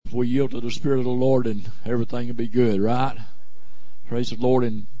If we yield to the Spirit of the Lord, and everything will be good, right? Praise the Lord.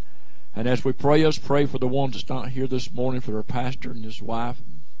 And as we pray, let's pray for the ones that's not here this morning, for their pastor and his wife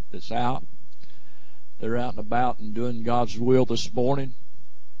that's out. They're out and about and doing God's will this morning.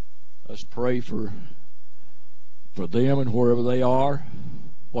 Let's pray for them and wherever they are,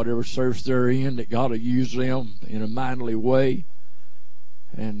 whatever service they're in, that God will use them in a mightily way.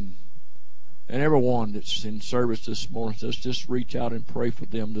 And everyone that's in service this morning, let's just reach out and pray for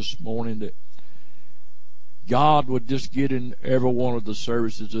them this morning, that God would just get in every one of the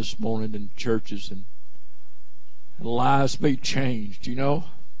services this morning in churches, and lives be changed, you know.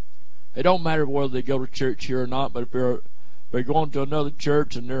 It don't matter whether they go to church here or not, but if they're going to another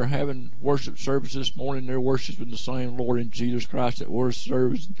church and they're having worship service this morning, they're worshiping the same Lord in Jesus Christ that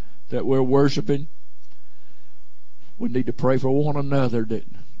we're worshiping. We need to pray for one another that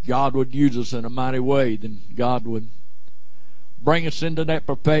God would use us in a mighty way. Then God would bring us into that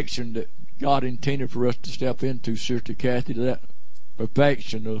perfection that God intended for us to step into, Sister Kathy, to that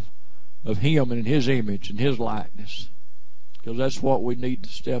perfection of Him and in His image and His likeness. Because that's what we need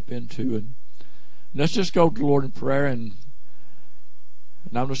to step into. And let's just go to the Lord in prayer, and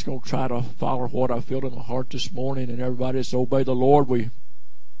I'm just going to try to follow what I feel in my heart this morning. And everybody, let's obey the Lord.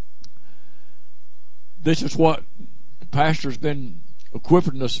 This is what the pastor's been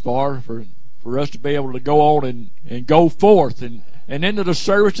equipping us for us to be able to go on and go forth and into the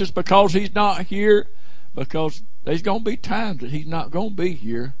services, because he's not here, because there's going to be times that he's not going to be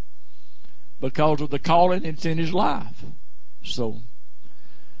here because of the calling that's in his life. So,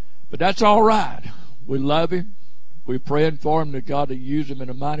 but that's all right. We love him. We're praying for him, that God will use him in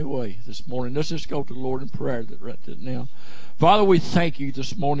a mighty way this morning. Let's just go to the Lord in prayer right now. Father, we thank you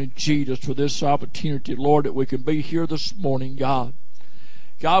this morning, Jesus, for this opportunity, Lord, that we can be here this morning, God.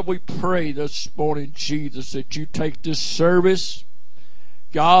 God, we pray this morning, Jesus, that you take this service,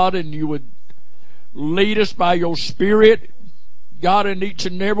 God, and you would lead us by your Spirit, God, in each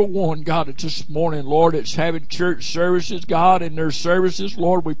and every one, God, it's this morning, Lord, it's having church services, God, in their services.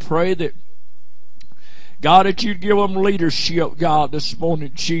 Lord, we pray that, God, that you give them leadership, God, this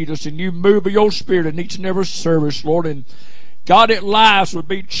morning, Jesus, and you move by your Spirit in each and every service, Lord, and God, that lives would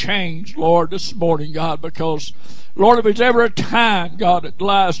be changed, Lord, this morning, God, because, Lord, if there's ever a time, God, that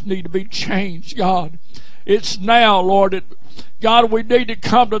lives need to be changed, God, it's now, Lord, that, God, we need to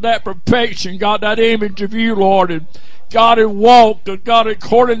come to that perfection, God, that image of you, Lord, and God, and walk, God,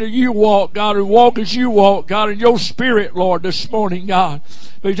 according to you walk, God, and walk as you walk, God, in your Spirit, Lord, this morning, God.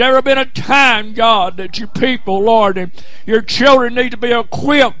 There's ever been a time, God, that your people, Lord, and your children need to be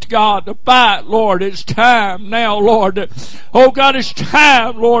equipped, God, to fight, Lord. It's time now, Lord. Oh, God, it's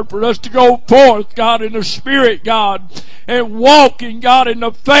time, Lord, for us to go forth, God, in the Spirit, God, and walking, God, in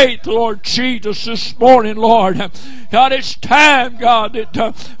the faith, Lord Jesus, this morning, Lord. God, it's time, God,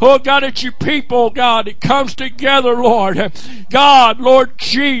 that, oh, God, that your people, God, it comes together, Lord. God, Lord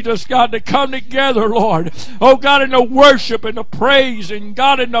Jesus, God, to come together, Lord. Oh, God, in the worship and the praise, and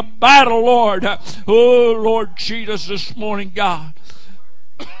God, in the battle, Lord. Oh, Lord Jesus, this morning, God.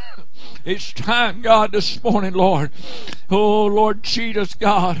 It's time, God, this morning, Lord. Oh, Lord Jesus,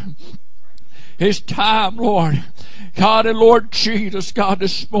 God. It's time, Lord. God and Lord Jesus, God,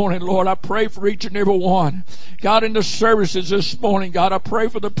 this morning, Lord, I pray for each and every one. God, in the services this morning, God, I pray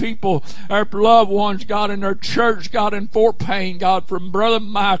for the people, our loved ones, God, in their church, God, in Fort Payne, God, from Brother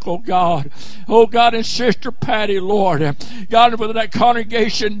Michael, God. Oh, God, and Sister Patty, Lord. God, for that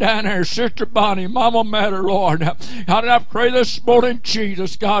congregation down there, Sister Bonnie, Mama Matter, Lord. God, and I pray this morning,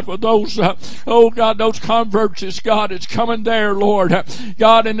 Jesus, God, for those, oh, God, those converts, God, it's coming there, Lord.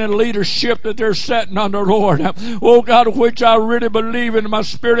 God, in the leadership that they're setting under, Lord. Oh, God, which I really believe in my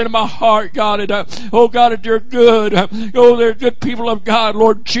spirit and in my heart, God. And, oh, God, that they're good. Oh, they're good people of God.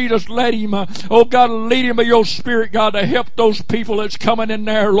 Lord Jesus, let him, oh, God, lead him by your Spirit, God, to help those people that's coming in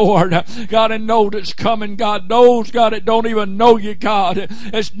there, Lord. God, and know that's coming, God. Those, God, that don't even know you, God.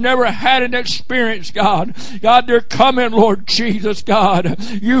 That's never had an experience, God. God, they're coming, Lord Jesus, God.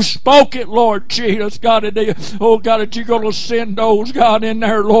 You spoke it, Lord Jesus, God. And they, oh, God, that you're going to send those, God, in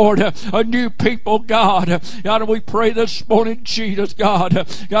there, Lord. A new people, God. God, and we pray this morning, Jesus, God,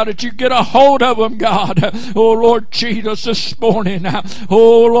 God, that you get a hold of them, God. Oh, Lord Jesus, this morning.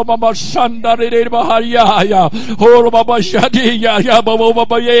 Oh, Lord, Mama Sandari Bahaya. Oh, Baba Shadia,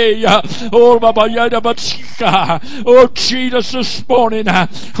 Baba Yaya. Oh, Baba Yada Batsika. Oh, Jesus, this morning.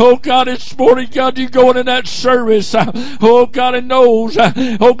 Oh, God, this morning, God, you going in that service. Oh, God, and knows.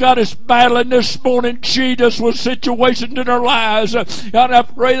 Oh, God, is battling this morning, Jesus, with situations in our lives. God, I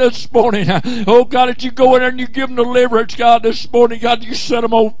pray this morning. Oh, God, that you go in there and you give them deliverance, God, this morning. God, you set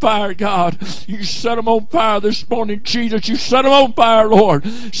them on fire, God. You set them on fire this morning, Jesus. You set them on fire, Lord.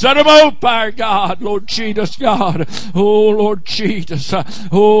 Set them on fire, God. Lord Jesus, God. Oh, Lord Jesus.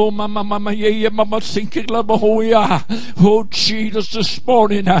 Oh, mama, yeah, mama, sinking, oh, Jesus, this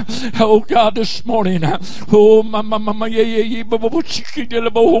morning. Oh, God, this morning. Oh, mama, yeah,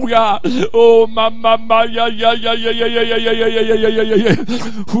 oh, mama,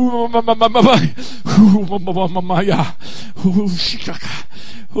 yeah.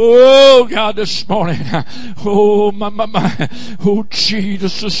 Oh, God, this morning. Oh, my. Oh,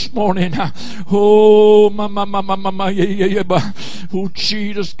 Jesus, this morning. Oh, my. Yeah. Oh,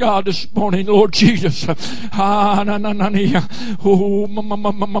 Jesus, God, this morning, Lord Jesus. Oh,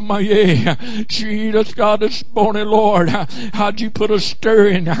 my. Yeah. Jesus, God, this morning, Lord. How'd you put a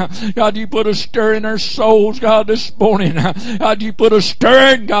stirring? God, you put a stir in our souls, God, this morning. God, you put a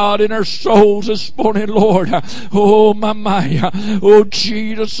stirring, God, in our souls this morning, Lord. Oh, my. Oh,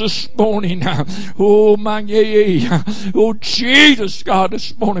 Jesus, this morning. Oh, my. Yeah. Oh, Jesus, God,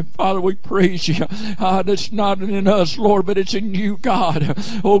 this morning, Father, we praise you. It's not in us, Lord, but it's in you, God.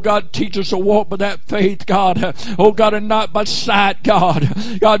 Oh, God, teach us to walk by that faith, God. Oh, God, and not by sight, God.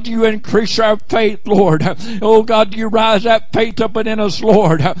 God, you increase our faith, Lord. Oh, God, you rise that faith up in us,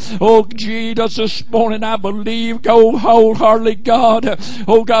 Lord. Oh, Jesus, this morning I believe, go wholeheartedly, God.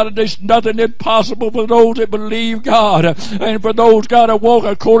 Oh, God, there's nothing impossible for those that believe, God. And for those, God, that walk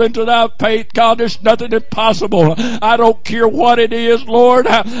according to thy faith, God, there's nothing impossible. I don't care what it is, Lord.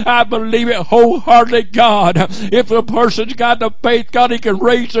 I believe it wholeheartedly, God. If the person's got the faith, God, he can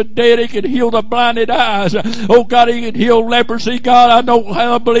raise the dead. He can heal the blinded eyes. Oh, God, he can heal leprosy, God.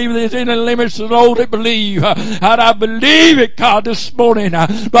 I believe there's any limits to those that believe. And I believe it, God, this morning.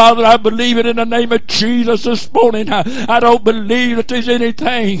 Father, I believe it in the name of Jesus this morning. I don't believe that there's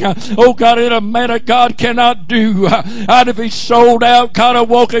anything, oh, God, that a man of God cannot do. And if he's sold out, God, I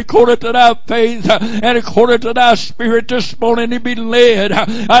walk according to thy faith and according to thy spirit this morning, he be led.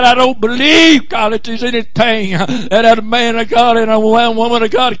 And I don't believe, God, that there's anything that a man of God and a woman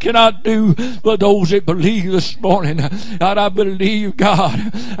of God cannot do. But those that believe this morning, and I believe,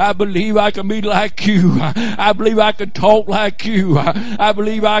 God, I believe I can be like you. I believe I can talk like you. I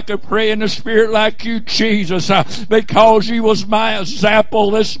believe I can pray in the Spirit like you, Jesus, because you was my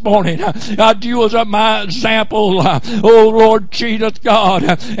example this morning. God, you was my example. Oh, Lord Jesus, God.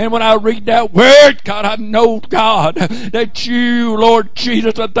 And when I read that word, God, I know, God, that you, Lord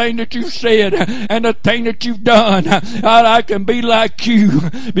Jesus, the thing that you said and the thing that you've done, God, I can be like you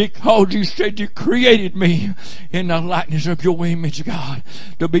because you said you created me in the likeness of your image, God,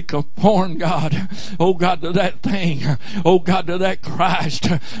 to be conformed, God, oh, God, to that thing, oh, God, to that Christ,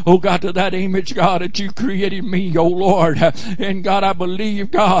 oh, God, to that image, God, that you created me, oh, Lord. And God, I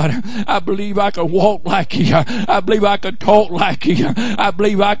believe, God, I believe I can walk like you. I believe I can talk like you. I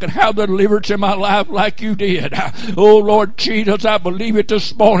believe I can have the deliverance in my life like you did. Oh, Lord Jesus, I believe it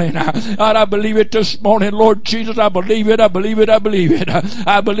this morning. God, I believe it this morning, Lord Jesus. I believe it. I believe it. I believe it.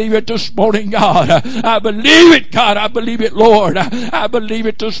 I believe it this morning, God. I believe it, God. I believe it, Lord. I believe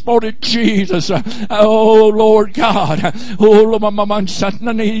it this morning, Jesus. Oh, Lord God.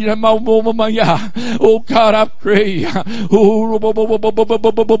 Oh, God, I pray. Oh,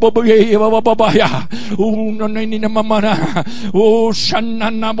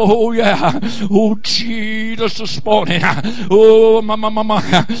 oh, Jesus, this morning. Oh,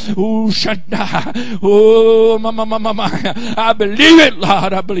 mama. Oh, Shanda. Oh, mama. I believe it,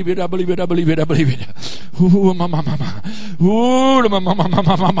 Lord. I believe it. I believe it. I believe it. I believe it. Oh, mama. Oh,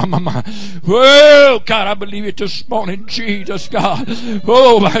 mama. Oh, God, I believe it this morning, Jesus, God.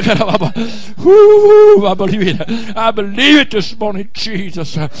 Oh, my God. Oh, I believe it. I believe it this morning,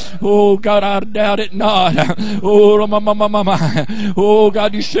 Jesus. Oh, God, I doubt it not. Oh, mama. Oh,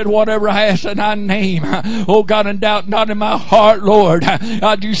 God, you said whatever I ask in thy name. Oh, God, and doubt not in my heart, Lord.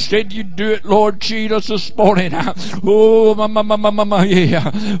 God, you said you'd do it, Lord Jesus, this morning. Oh, mama,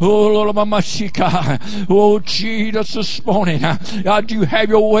 yeah. Oh, Lord, mama, shika. Oh, Jesus, this morning. God, you have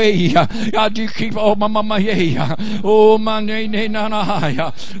your way. God, you keep, oh, mama, yeah. Oh, my name,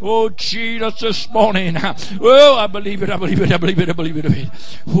 oh, Jesus, this morning. Oh, I believe it. I believe it. I believe it. I believe it.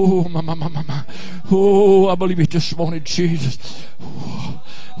 Oh, mama. Oh, I believe it this morning, Jesus.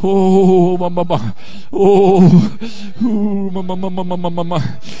 Oh, mama. Oh,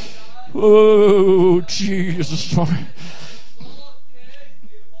 mama. Oh, Jesus, sorry.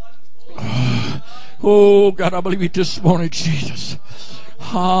 Oh, God, I believe it this morning, Jesus.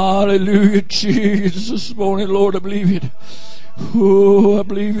 Hallelujah, Jesus, this morning, Lord, I believe it. Oh, I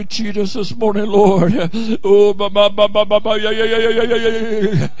believe in Jesus this morning, Lord. Oh,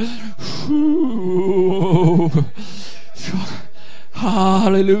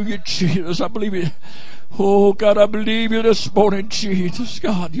 hallelujah, Jesus. I believe it. Oh, God, I believe you this morning, Jesus.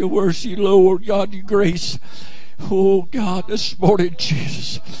 God, your mercy, Lord. God, your grace. Oh, God, this morning,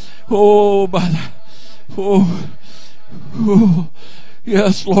 Jesus. Oh, my. Oh.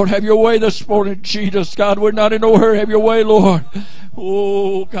 Yes, Lord, have your way this morning, Jesus. God, we're not in no hurry. Have your way, Lord.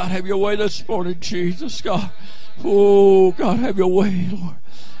 Oh, God, have your way this morning, Jesus. God. Oh, God, have your way, Lord.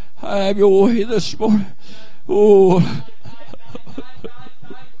 Have your way this morning. Oh,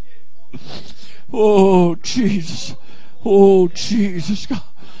 oh, Jesus. Oh, Jesus, God.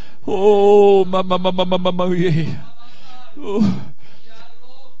 Oh, yeah.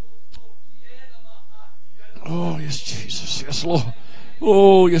 Oh, yes, Jesus. Yes, Lord.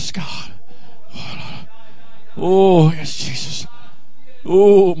 Oh, yes, God. Oh, yes, Jesus.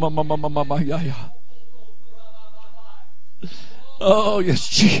 Oh, yeah. Oh, yes,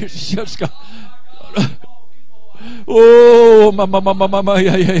 Jesus. Yes, God. Oh,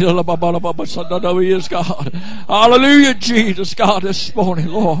 yes, God. Hallelujah, Jesus, God, this morning,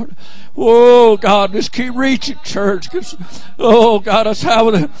 Lord. Oh, God, just keep reaching, church. Oh, God, let's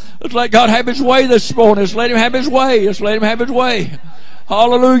let God have His way this morning. Let's let Him have His way. Let's let Him have His way.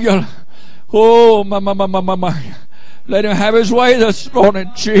 Hallelujah. Oh, let Him have His way this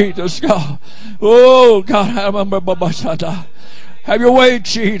morning, Jesus, God. Oh, God, have your way,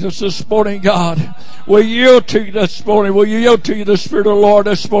 Jesus, this morning, God. We yield to you this morning. We yield to you the Spirit of the Lord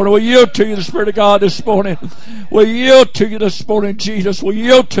this morning. We yield to you the Spirit of God this morning. We yield to you this morning, Jesus. We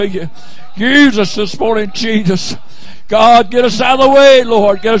yield to you. Use us this morning, Jesus. God, get us out of the way,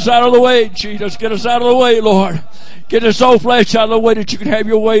 Lord. Get us out of the way, Jesus. Get us out of the way, Lord. Get this old flesh out of the way that you can have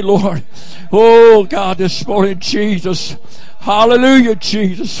your way, Lord. Oh, God, this morning, Jesus. Hallelujah,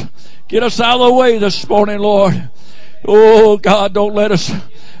 Jesus. Get us out of the way this morning, Lord. Oh, God, don't let us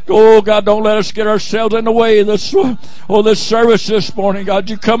get ourselves in the way of this service this morning, God.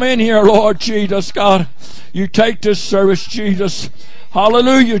 You come in here, Lord Jesus, God. You take this service, Jesus.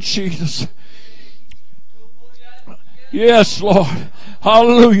 Hallelujah, Jesus. Yes, Lord.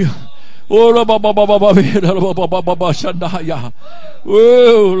 Hallelujah. Oh,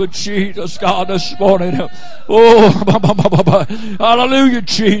 Jesus, God, this morning. Oh, hallelujah,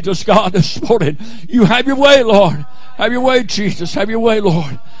 Jesus, God, this morning. You have your way, Lord. Have your way, Jesus. Have your way,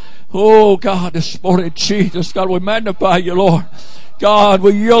 Lord. Oh, God, this morning, Jesus, God, we magnify you, Lord. God,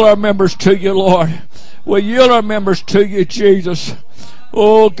 we yield our members to you, Lord. We yield our members to you, Jesus.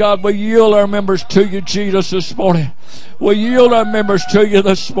 Oh, God, we yield our members to you, Jesus, this morning. We yield our members to you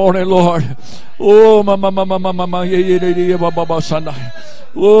this morning, Lord. Oh,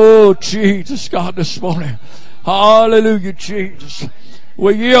 oh, Jesus, God, this morning. Hallelujah, Jesus.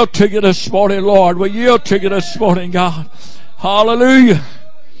 We yield to you this morning, Lord. We yield to you this morning, God. Hallelujah.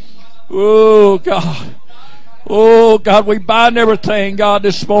 Oh, God. Oh, God, we bind everything, God,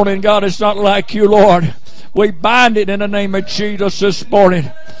 this morning. God, it's not like you, Lord. We bind it in the name of Jesus this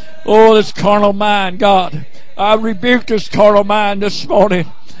morning. Oh, this carnal mind, God. I rebuke this carnal mind this morning.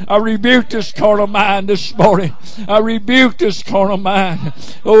 I rebuke this carnal mind this morning. I rebuke this carnal mind.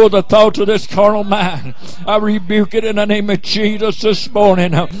 Oh, the thoughts of this carnal mind. I rebuke it in the name of Jesus this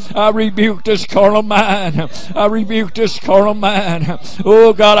morning. I rebuke this carnal mind. I rebuke this carnal mind.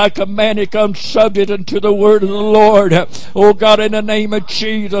 Oh, God, I command it come subject unto the word of the Lord. Oh, God, in the name of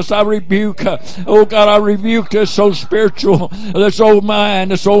Jesus, I rebuke. Oh, God, I rebuke this old spiritual, this old man,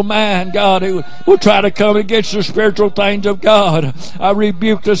 God, who will try to come against the spiritual things of God. I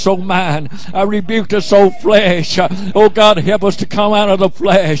rebuke this old mind. I rebuke this old flesh. Oh, God, help us to come out of the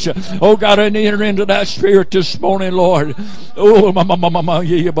flesh. Oh, God, and enter into that spirit this morning, Lord. Oh,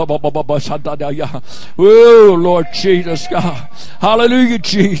 oh, Lord Jesus, God. Hallelujah,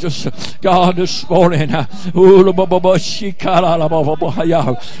 Jesus. God, this morning.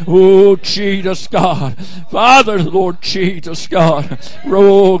 Oh, Jesus, God. Father, Lord Jesus, God.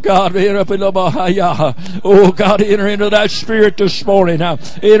 Oh, God, oh, God, enter into that spirit this morning.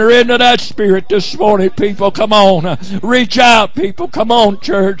 Enter into that spirit this morning, people. Come on. Reach out, people. Come on,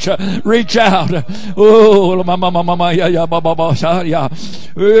 church. Reach out. Oh,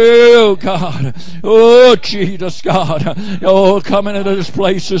 oh, God. Oh, Jesus, God. Oh, coming into this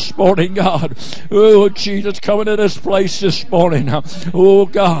place this morning, God. Oh, Jesus, coming into this place this morning. Oh,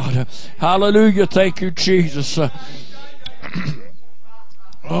 God. Hallelujah. Thank you, Jesus.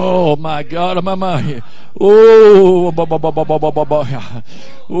 Oh, Oh, my God. Oh,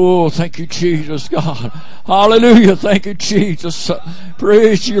 oh, thank you, Jesus, God. Hallelujah. Thank you, Jesus.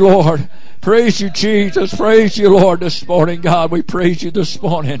 Praise you, Lord. Praise you, Jesus. Praise you, Lord, this morning, God. We praise you this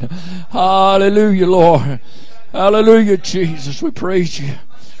morning. Hallelujah, Lord. Hallelujah, Jesus. We praise you.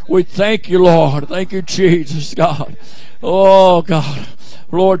 We thank you, Lord. Thank you, Jesus, God. Oh, God.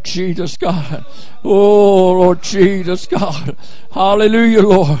 Lord Jesus, God. Oh, Lord Jesus, God. Hallelujah,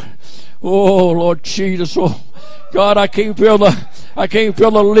 Lord. Oh, Lord Jesus. Oh, God, I can't feel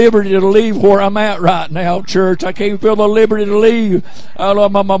the liberty to leave where I'm at right now, church. I can't feel the liberty to leave.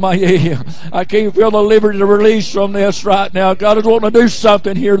 I can't feel the liberty to release from this right now. God is wanting to do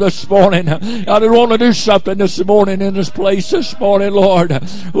something here this morning. God is wanting to do something this morning in this place this morning, Lord.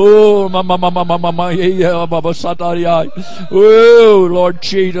 Oh, oh, Lord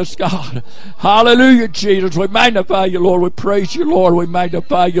Jesus, God. Hallelujah, Jesus. We magnify you, Lord. We praise you, Lord. We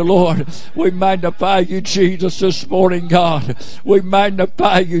magnify you, Lord. We magnify you, Jesus, this morning, God. We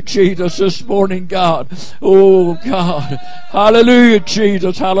magnify you, Jesus, this morning, God. Oh, God. Hallelujah,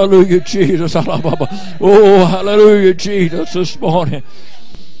 Jesus. Hallelujah, Jesus. Oh, hallelujah, Jesus, this morning.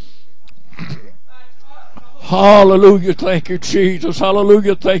 Hallelujah. Thank you, Jesus.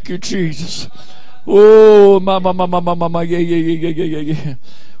 Hallelujah. Thank you, Jesus. Oh, yeah.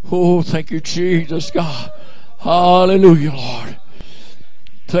 Oh, thank you, Jesus, God. Hallelujah, Lord.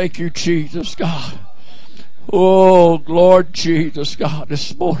 Thank you, Jesus, God. Oh, Lord Jesus, God,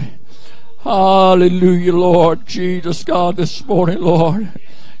 this morning. Hallelujah, Lord Jesus, God, this morning, Lord.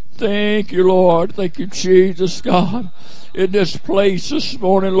 Thank you, Lord. Thank you, Jesus, God. In this place this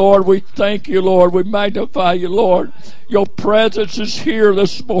morning, Lord, we thank you, Lord. We magnify you, Lord. Your presence is here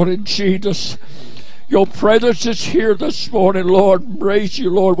this morning, Jesus. Your presence is here this morning, Lord. Praise you,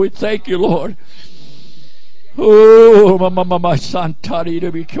 Lord. We thank you, Lord. Oh, my santari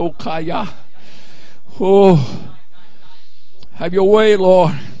to be kyokaya. Oh, have your way,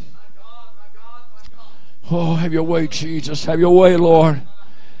 Lord. Oh, have your way, Jesus. Have your way, Lord.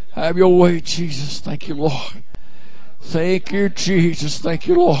 Have your way, Jesus. Thank you, Lord. Thank you, Jesus. Thank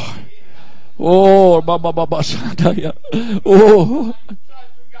you, Lord. Oh,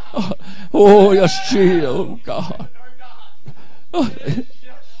 oh, oh, yes, Jesus. Oh, God. Oh,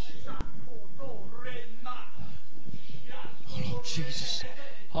 Jesus.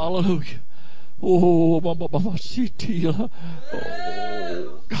 Hallelujah. Oh, oh,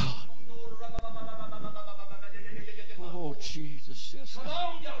 God. Oh, Jesus. Yes,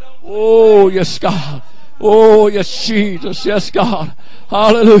 God. Oh, yes, God. Oh, yes, Jesus. Yes, God.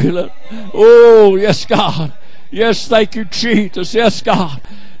 Hallelujah. Oh, yes, God. Yes, thank you, Jesus. Yes, God.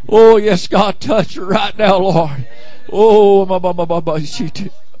 Oh, yes, God. Touch her right now, Lord. Oh,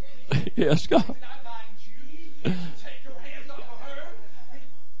 yes, God.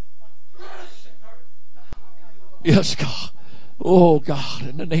 Yes, God. Oh, God,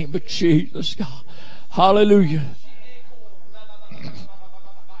 in the name of Jesus, God. Hallelujah.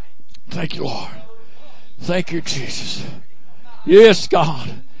 Thank you, Lord. Thank you, Jesus. Yes,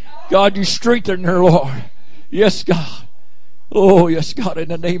 God. God, you strengthen her, Lord. Yes, God. Oh, yes, God, in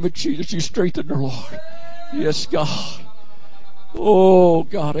the name of Jesus, you strengthen her, Lord. Yes, God. Oh,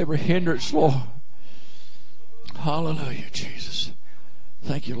 God, every hindrance, Lord. Hallelujah, Jesus.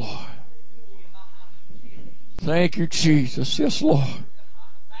 Thank you, Lord. Thank you, Jesus. Yes, Lord.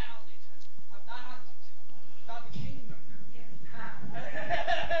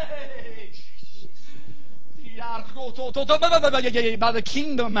 By the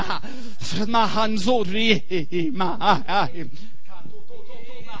kingdom,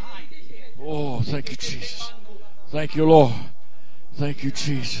 oh, thank you, Jesus. Thank you, Lord. Thank you,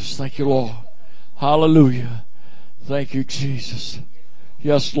 Jesus. Thank you, Lord. Hallelujah. Thank you, Jesus.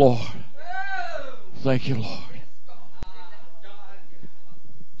 Yes, Lord. Thank you, Lord.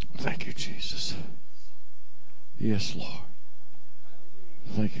 Thank you, Jesus. Yes, Lord.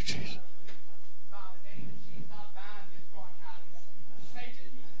 Thank you, Jesus.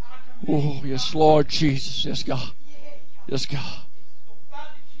 Oh, yes, Lord Jesus. Yes, God. Yes, God.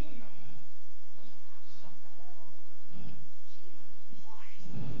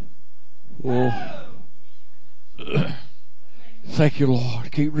 Oh. Thank you,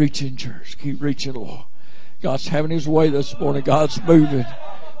 Lord. Keep reaching, church. Keep reaching, Lord. God's having his way this morning. God's moving.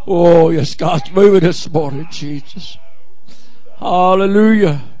 Oh, yes, God's moving this morning, Jesus.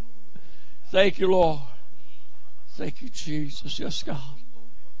 Hallelujah. Thank you, Lord. Thank you, Jesus. Yes, God.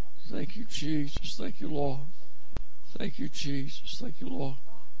 Thank you, Jesus. Thank you, Lord. Thank you, Jesus. Thank you, Lord.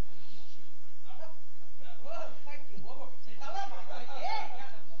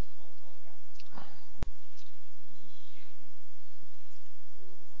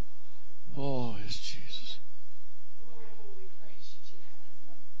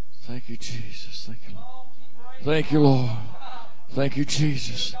 Jesus. Thank you, Lord. Thank you, Lord. Thank you,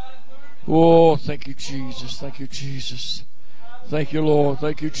 Jesus. Oh, thank you, Jesus. Thank you, Jesus. Thank you, Lord.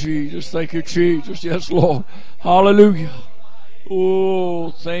 Thank you, Jesus. Thank you, Jesus. Yes, Lord. Hallelujah.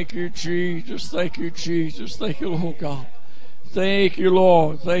 Oh, thank you, Jesus. Thank you, Jesus. Thank you, Lord God. Thank you,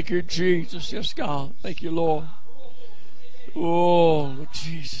 Lord. Thank you, Jesus. Yes, God. Thank you, Lord. Oh, Lord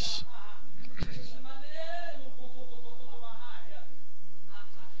Jesus.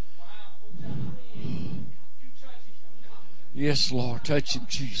 Yes, Lord. Touch him,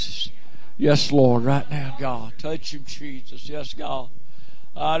 Jesus. Yes, Lord. Right now, God. Touch him, Jesus. Yes, God.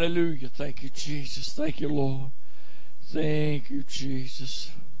 Hallelujah. Thank you, Jesus. Thank you, Lord. Thank you,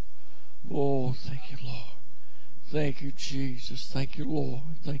 Jesus. Oh, thank you, Lord. Thank you, Jesus. Thank you, Lord.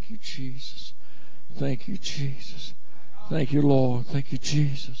 Thank you, Jesus. Thank you, Jesus. Thank you, Lord. Thank you,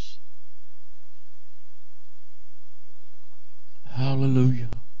 Jesus. Hallelujah.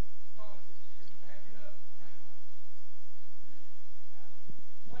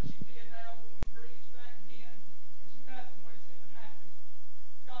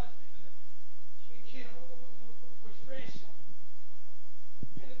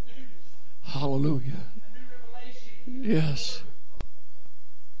 Hallelujah. Yes.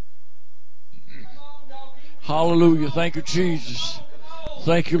 Hallelujah. Thank you, Jesus.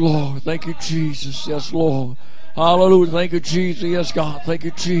 Thank you, Lord. Thank you, Jesus. Yes, Lord. Hallelujah. Thank you, Jesus. Yes, God. Thank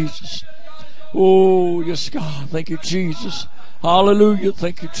you, Jesus. Oh, yes, God. Thank you, Jesus. Hallelujah.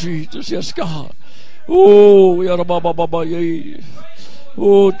 Thank you, Jesus. Yes, God. Oh, yeah.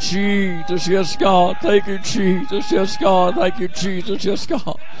 Oh, Jesus. Yes, God. Thank you, Jesus. Yes, God. Thank you, Jesus. Yes,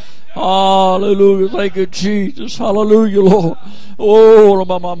 God. Hallelujah. Thank you, Jesus. Hallelujah, Lord. Oh,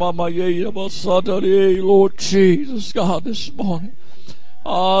 Lord Jesus, God, this morning.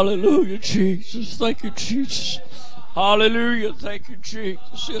 Hallelujah, Jesus. Thank you, Jesus. Hallelujah. Thank you,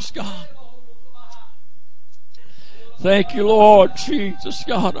 Jesus. Yes, God. Thank you, Lord Jesus.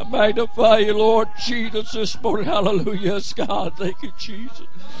 God, I magnify you, Lord Jesus, this morning. Hallelujah. Yes, God. Thank you, Jesus.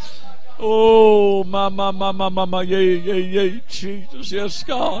 Oh, yay, Jesus. Yes,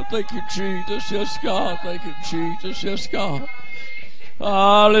 God. Thank you, Jesus. Yes, God. Thank you, Jesus. Yes, God.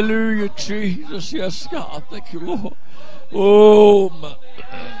 Hallelujah, Jesus. Yes, God. Thank you, Lord. Oh, my.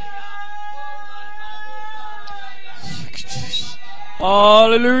 Thank you, Jesus.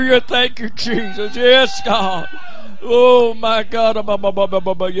 Hallelujah. Thank you, Jesus. Yes, God. Oh, my God.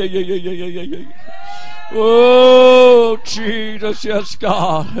 Yeah. Oh, Jesus. Yes,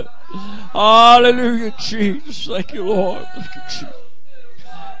 God. Hallelujah, Jesus. Thank you, Lord. Thank you, Jesus.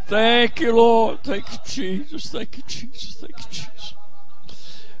 Thank you, Lord. Thank you, Jesus. Thank you, Jesus. Thank you, Jesus.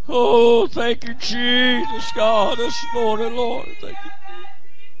 Oh, thank you, Jesus, God, this morning, Lord. Thank you.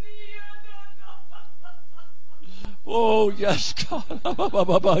 Oh, yes, God.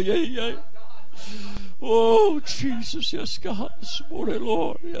 Yeah. Oh, Jesus, yes, God, this morning,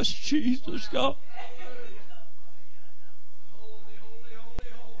 Lord. Yes, Jesus, God.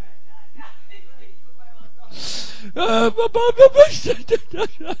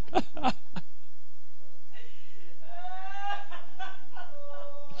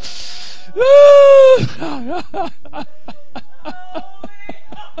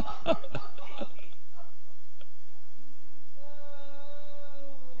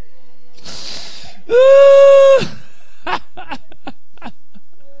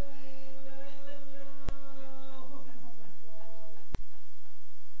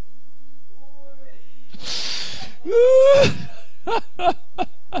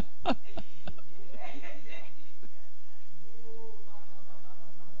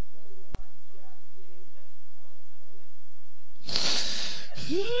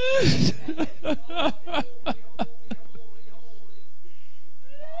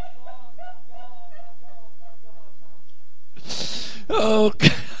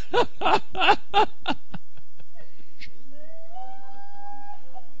 Okay.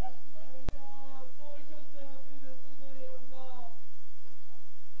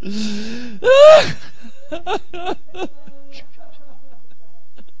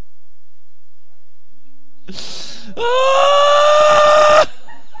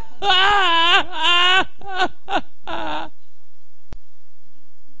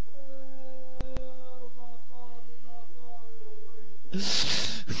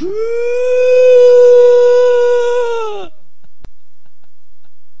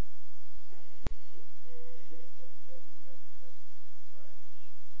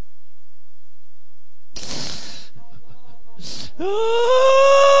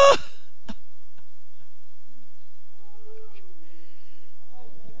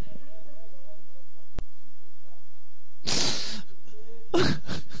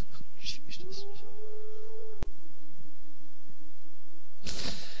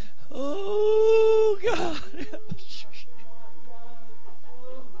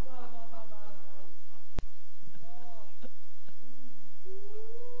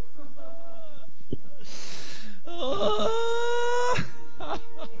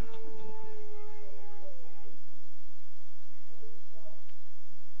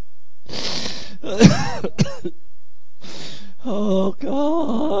 Oh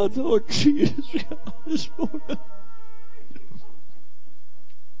God, Lord Jesus, God, this morning.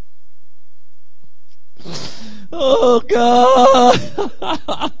 Oh God,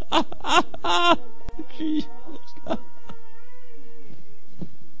 Jesus, God.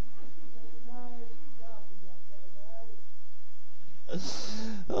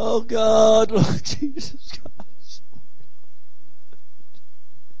 Oh God, Lord Jesus, God.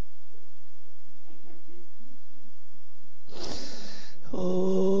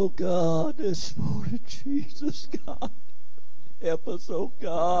 Oh God, this morning, Jesus, God. Help us, oh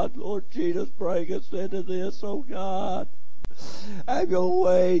God. Lord Jesus, bring us into this, oh God. Have your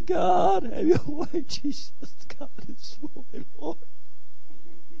way, God. Have your way, Jesus, God, this morning, Lord.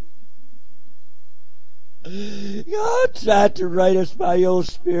 God, saturate us by your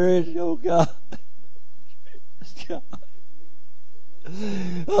Spirit, oh God. God.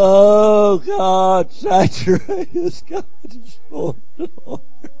 Oh God, saturate us, God, this morning, Lord,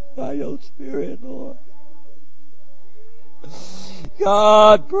 by your Spirit, Lord.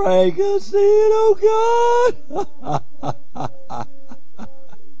 God, bring us in, oh God.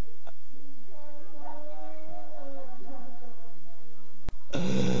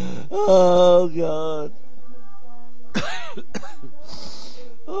 Oh God.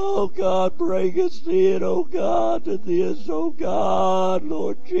 Oh God, bring us in, oh God, to this, oh God.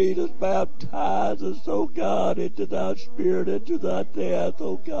 Lord Jesus, baptize us, oh God, into thy Spirit, into thy death,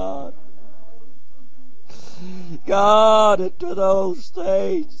 oh God. God, into those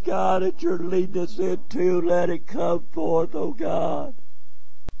things, God, that you're leading us into, let it come forth, oh God.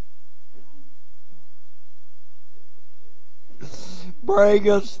 Bring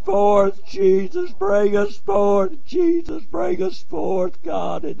us forth, Jesus, bring us forth, Jesus, bring us forth,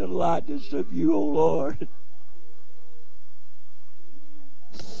 God, in the likeness of you, O Lord.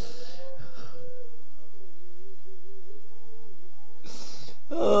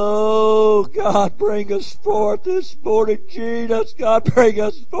 Oh, God, bring us forth this morning, Jesus. God, bring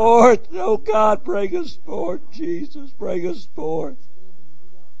us forth. Oh, God, bring us forth, Jesus. Bring us forth.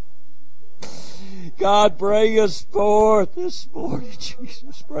 God, bring us forth this morning,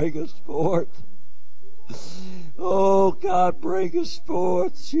 Jesus. Bring us forth. Oh, God, bring us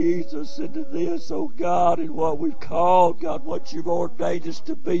forth, Jesus, into this, oh, God, in what we've called, God, what you've ordained us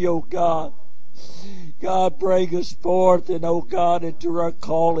to be, oh, God. God, bring us forth and, oh God, into our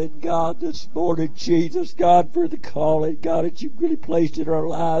calling, God, this morning, Jesus, God, for the calling, God, that you've really placed in our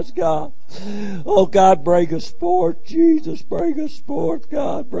lives, God. Oh, God, bring us forth, Jesus, bring us forth,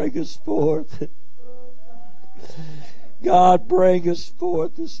 God, bring us forth. God, bring us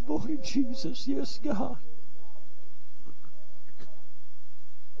forth this morning, Jesus, yes, God.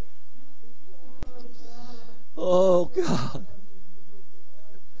 Oh, God.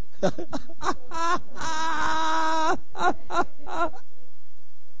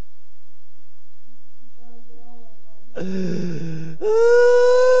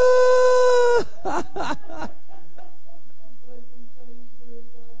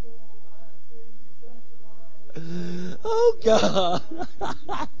 Oh God.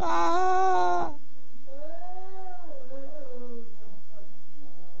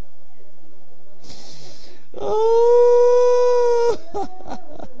 Oh.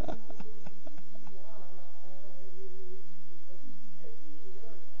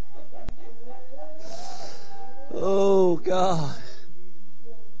 Oh God.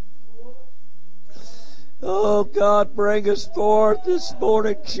 Oh God, bring us forth this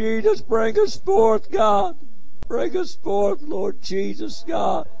morning, Jesus. Bring us forth, God. Bring us forth, Lord Jesus,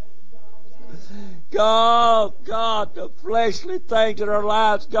 God. God, the fleshly things in our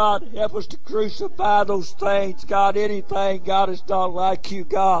lives, God, help us to crucify those things, God. Anything, God, is not like you,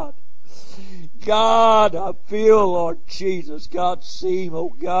 God. God, I feel, Lord Jesus, God, seem, oh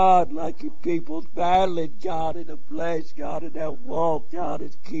God, like your people's battling, God, in the flesh, God, in that walk, God,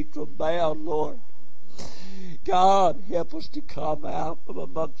 it keeps them bound, Lord. God, help us to come out from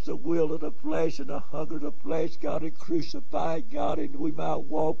amongst the will of the flesh and the hunger of the flesh, God, and crucify, God, and we might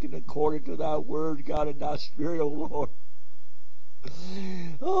walk in according to thy word, God, and thy spirit, oh Lord.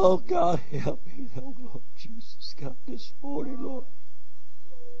 Oh, God, help me, oh Lord Jesus, God, this morning, Lord.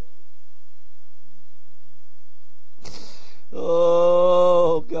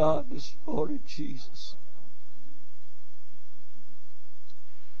 Oh, God, this morning, Jesus.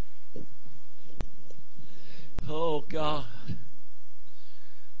 Oh, God.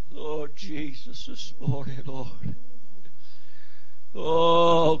 Lord Jesus, this morning, Lord.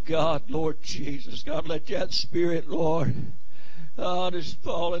 Oh, God, Lord Jesus. God, let that Spirit, Lord. God is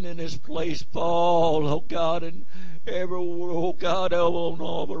falling in this place. Fall, oh God, and everyone, oh God, on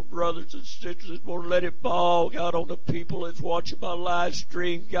all our brothers and sisters, Lord, let it fall, God, on the people that's watching my live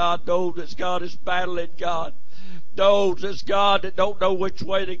stream, God, those that God is battling, God, those that's God that don't know which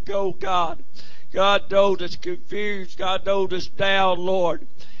way to go, God, God, those that's confused, God, those that's down, Lord,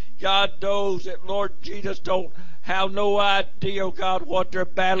 God, those that, Lord Jesus, don't have no idea, oh God, what they're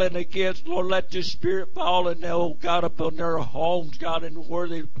battling against. Lord, let this Spirit fall in there, oh God, upon their homes, God, and where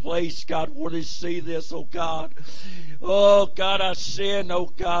they place, God, where they see this, oh God. Oh God, I send,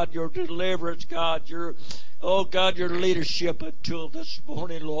 oh God, your deliverance, God, your, oh God, your leadership until this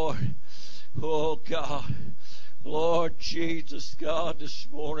morning, Lord. Oh God, Lord Jesus, God, this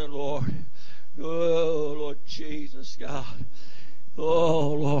morning, Lord. Oh Lord Jesus, God.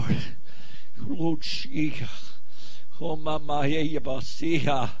 Oh Lord, Lord Jesus. Oh, Mama,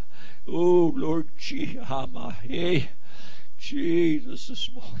 oh, Lord Jesus,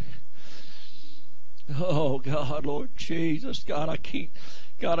 this morning. Oh, God, Lord Jesus, God, I can't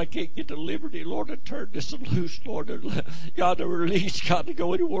get the liberty, Lord, to turn this loose, Lord, God, to release, God, to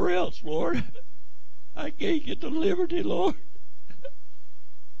go anywhere else, Lord. I can't get the liberty, Lord.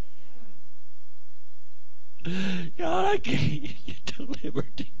 God, I can't get the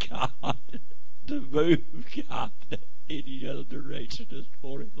liberty, God, to move, God, any other direction this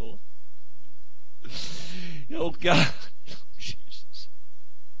morning, Lord. Oh God, Jesus.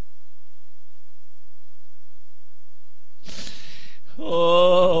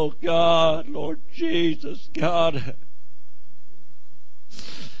 Oh God, Lord Jesus, God.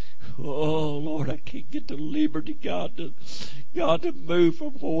 Oh Lord, I can't get the liberty, God, to move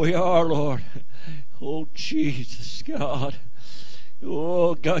from where we are, Lord. Oh Jesus, God.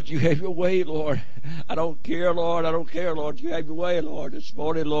 Oh, God, you have your way, Lord. I don't care, Lord. I don't care, Lord. You have your way, Lord, this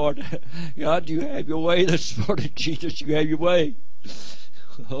morning, Lord. God, you have your way this morning, Jesus. You have your way.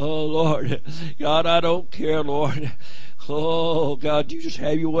 Oh, Lord. God, I don't care, Lord. Oh, God, you just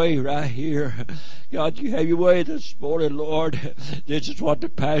have your way right here. God, you have your way this morning, Lord. This is what the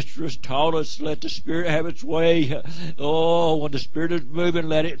pastor has taught us. Let the Spirit have its way. Oh, when the Spirit is moving,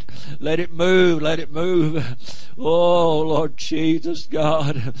 let it move. Let it move. Oh, Lord Jesus,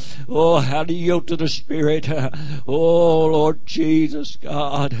 God. Oh, how to yield to the Spirit. Oh, Lord Jesus,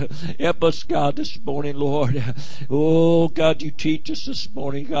 God. Help us, God, this morning, Lord. Oh, God, you teach us this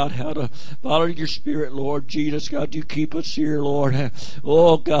morning, God, how to follow your Spirit, Lord Jesus. God, you keep us here, Lord.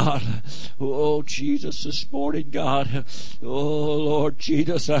 Oh, God. Oh, Jesus, this morning, God. Oh, Lord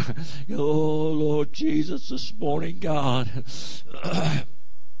Jesus. Oh, Lord Jesus, this morning, God.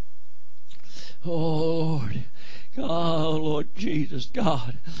 Oh, Lord. Oh, Lord Jesus,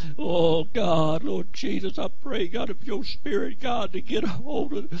 God. Oh, God, Lord Jesus, I pray, God, of your Spirit, God, to get a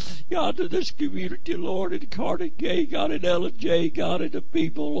hold of, God, to this community, Lord, in Carnegie, God, in L&J, God, and the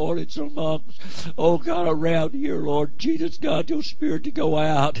people, Lord, it's amongst, oh, God, around here, Lord Jesus, God, your Spirit to go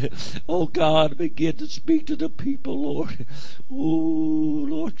out, oh, God, begin to speak to the people, Lord. Oh,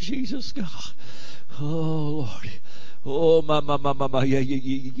 Lord Jesus, God. Oh, Lord. Oh,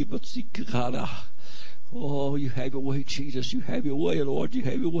 God. Oh, you have your way, Jesus. You have your way, Lord. You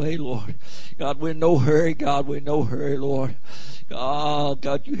have your way, Lord. God, we're in no hurry. God, we're in no hurry, Lord. Oh,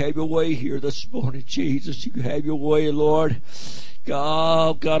 God, you have your way here this morning, Jesus. You have your way, Lord.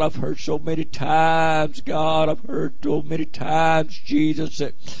 God, God, I've heard so many times, God, I've heard so many times, Jesus,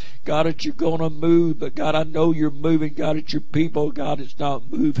 that God, that you're going to move, but God, I know you're moving. God, it's your people. God, it's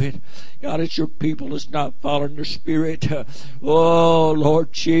not moving. God, it's your people that's not following the Spirit. Oh,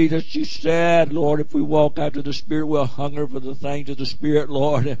 Lord Jesus, you said, Lord, if we walk after the Spirit, we'll hunger for the things of the Spirit,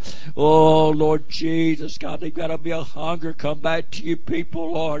 Lord. Oh, Lord Jesus, God, there's got to be a hunger come back to you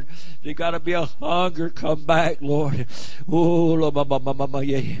people, Lord. There's got to be a hunger come back, Lord. Oh,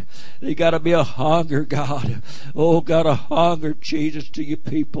 there's got to be a hunger, God. Oh, God, a hunger, Jesus, to you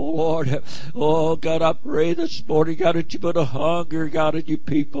people, Lord. Oh, God, I pray this morning, God, that you put a hunger, God, in you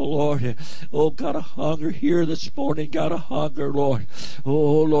people, Lord. Oh, God, a hunger here this morning, God, a hunger, Lord.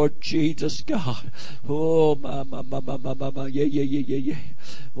 Oh, Lord Jesus, God. Oh, yeah.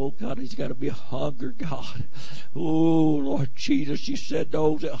 Oh, God, there's got to be a hunger, God. Oh, Lord Jesus, you said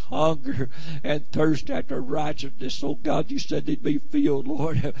those that hunger and thirst after righteousness, oh, God, you said they'd be filled,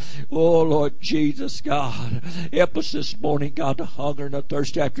 Lord. Oh, Lord Jesus, God. Help us this morning, God, to hunger and to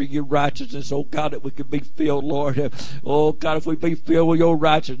thirst after your righteousness, oh, God, that we can be filled, Lord. Oh, God, if we be filled with your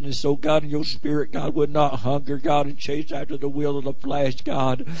righteousness, oh, God, and your Spirit, God, would not hunger, God, and chase after the will of the flesh,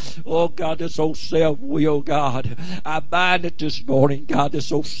 God. Oh, God, this old self-will, God. I bind it this morning, God, this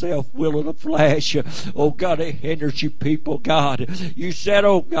so self-will of the flesh. Oh God, it hinders you people, God. You said,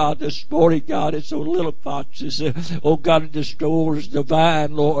 oh God, this morning, God, it's those little foxes. Oh God, it destroys the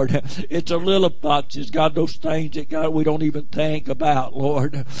vine, Lord. It's the little foxes, God, those things that, God, we don't even think about,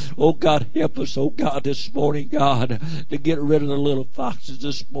 Lord. Oh God, help us, oh God, this morning, God, to get rid of the little foxes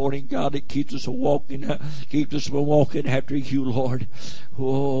this morning, God, that keeps us walking after you, Lord.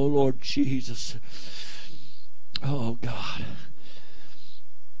 Oh Lord Jesus. Oh God.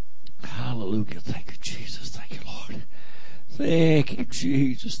 Hallelujah. Thank you, Jesus. Thank you, Lord. Thank you,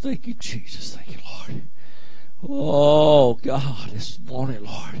 Jesus. Thank you, Jesus. Thank you, Lord. Oh God, this morning,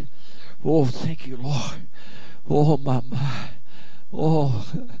 Lord. Oh, thank you, Lord. Oh my. Oh,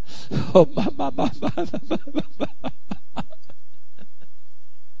 my.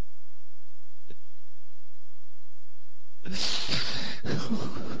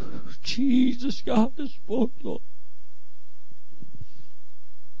 Jesus, God, this morning, Lord.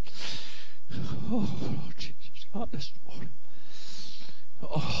 Oh, Lord Jesus, God, this morning.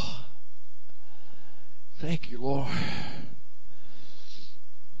 Oh, thank you, Lord.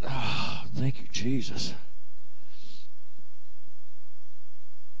 Oh, thank you, Jesus.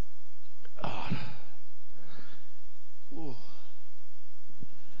 God. Oh.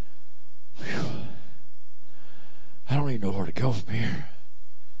 Whew. I don't even know where to go from here.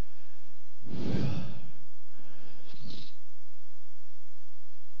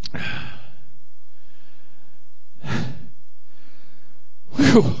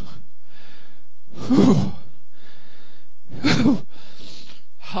 Whew. Whew. Whew.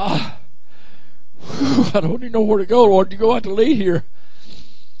 Ah. Whew. I don't even know where to go, Lord. You go out to lead here.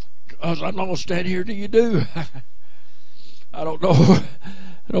 Because I'm not going to stand here till you do. I don't know. I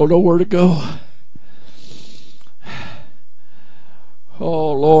don't know where to go.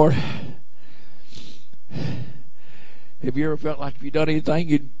 Oh, Lord. Have you ever felt like if you'd done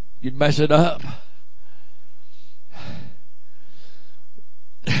anything, you'd mess it up?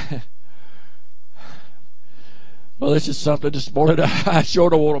 Well, this is something this morning I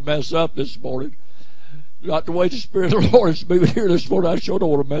sure don't want to mess up this morning. Not the way the Spirit of the Lord is moving here this morning. I sure don't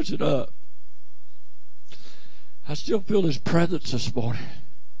want to mess it up. I still feel His presence this morning.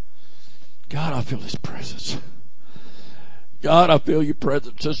 God, I feel His presence. God, I feel your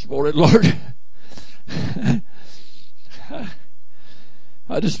presence this morning, Lord.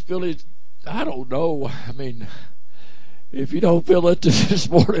 I just feel it. I don't know. I mean, if you don't feel it this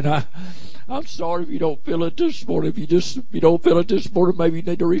morning, I'm sorry if you don't feel it this morning. If you don't feel it this morning, maybe you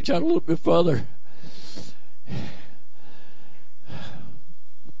need to reach out a little bit further.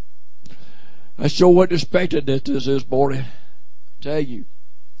 I sure wasn't expecting this morning. I tell you.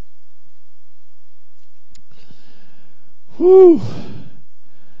 Whew.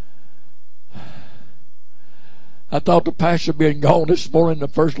 I thought the pastor being gone this morning, the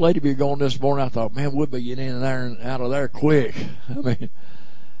first lady being gone this morning. I thought, man, we'll be getting in there and out of there quick. I mean,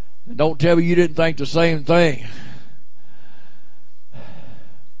 don't tell me you didn't think the same thing.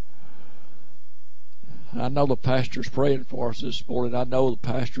 I know the pastor's praying for us this morning. I know the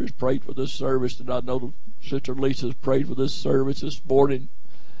pastor has prayed for this service, and I know the Sister Lisa's prayed for this service this morning.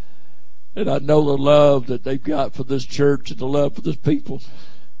 And I know the love that they've got for this church and the love for this people.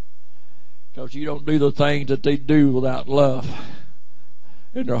 Because you don't do the things that they do without love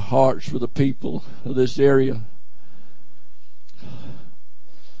in their hearts for the people of this area.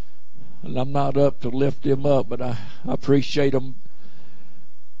 And I'm not up to lift them up, but I appreciate them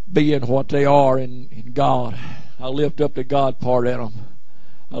being what they are in God. I lift up the God part in them.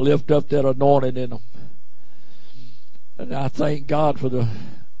 I lift up that anointing in them. And I thank God for the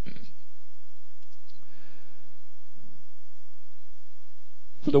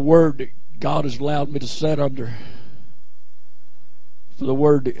word that God has allowed me to sit under. For the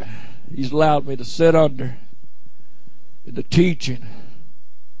word that He's allowed me to sit under. In the teaching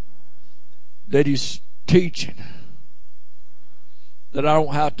that He's teaching. That I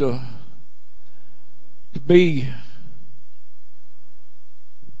don't have to be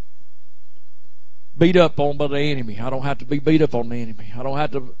beat up on by the enemy. I don't have to be beat up on the enemy. I don't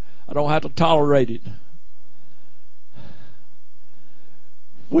have to tolerate it.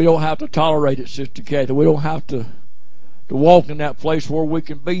 We don't have to tolerate it, Sister Kathy. We don't have to walk in that place where we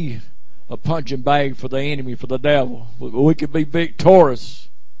can be a punching bag for the enemy, for the devil. We can be victorious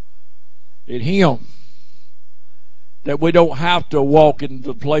in Him. That we don't have to walk in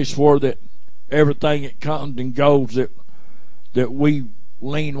the place where that everything that comes and goes, that we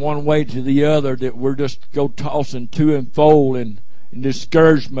lean one way to the other, that we're just go tossing to and fro in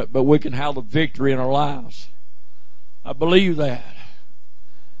discouragement, but we can have the victory in our lives. I believe that.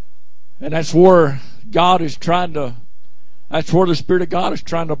 And that's where God is trying to, That's where the Spirit of God is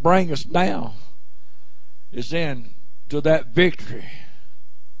trying to bring us now. Is into that victory.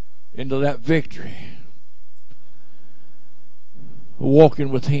 Into that victory. Walking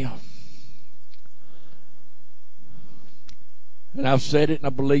with Him. And I've said it and I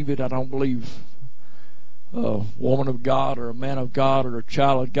believe it. I don't believe a woman of God or a man of God or a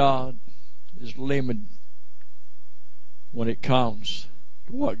child of God is limited when it comes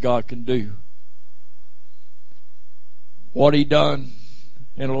to what God can do. What He done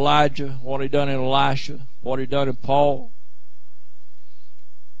in Elijah, what He done in Elisha, what He done in Paul,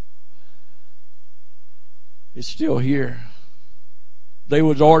 it's still here. They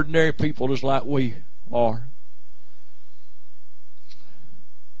was ordinary people just like we are.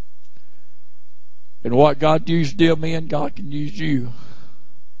 And what God used them in, God can use you.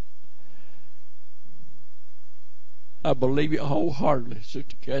 I believe it wholeheartedly,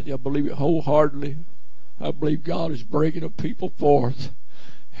 Sister Kathy. I believe it wholeheartedly. I believe God is bringing a people forth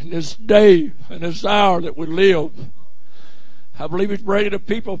in this day and this hour that we live. I believe He's bringing a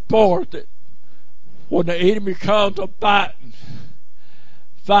people forth that when the enemy comes to fighting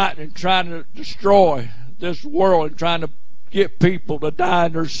and trying to destroy this world and trying to get people to die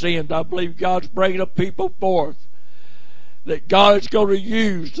in their sins, I believe God's bringing a people forth that God is going to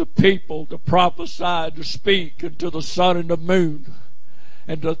use the people to prophesy, to speak unto the sun and the moon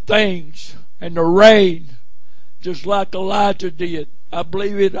and the things and the rain, just like Elijah did. I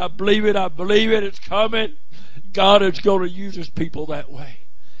believe it, I believe it, I believe it. It's coming. God is going to use His people that way.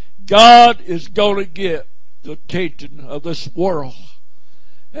 God is going to get the attention of this world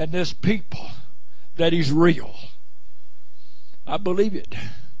and this people that He's real. I believe it.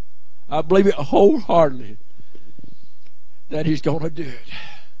 I believe it wholeheartedly that He's going to do it.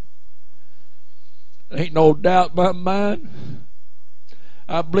 There ain't no doubt in my mind.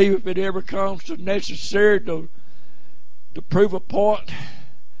 I believe if it ever comes to necessary to prove a point,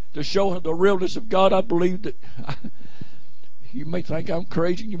 to show the realness of God, I believe that you may think I'm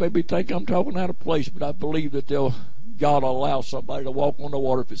crazy, you may think I'm talking out of place, but I believe that God will allow somebody to walk on the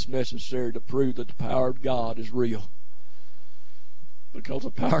water if it's necessary to prove that the power of God is real. Because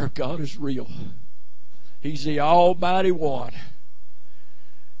the power of God is real. He's the Almighty One.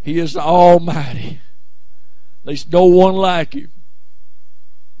 He is the Almighty. There's no one like Him.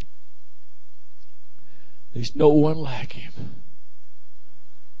 There's no one like Him.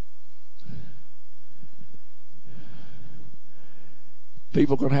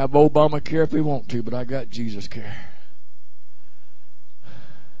 People can have Obamacare if they want to, but I got Jesus care.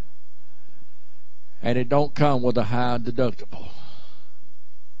 And it don't come with a high deductible.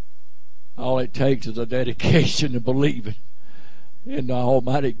 All it takes is a dedication to believing in the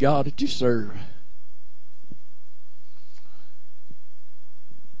Almighty God that you serve.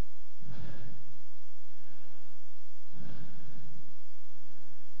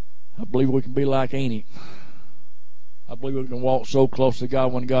 I believe we can be like Enoch. I believe we can walk so close to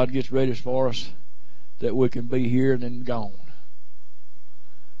God when God gets ready for us that we can be here and then gone.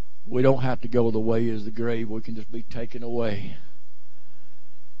 We don't have to go the way is the grave. We can just be taken away.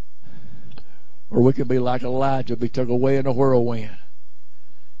 Or we can be like Elijah, be took away in a whirlwind.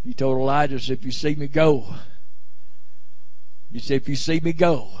 He told Elijah, if you see me go. He said, if you see me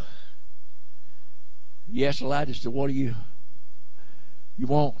go. Yes, Elijah said, what do you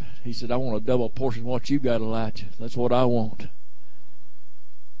want? He said, I want a double portion of what you got, Elijah. That's what I want.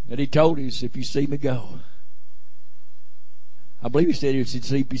 And he told him, if you see me go. I believe he said, if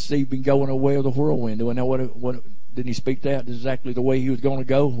you see me going away of the whirlwind. Didn't he speak that exactly the way he was going to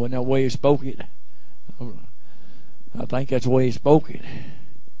go? Wasn't that the way he spoke it? I think that's the way he spoke it.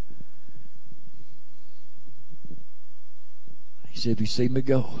 He said, if you see me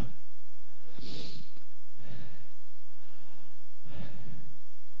go.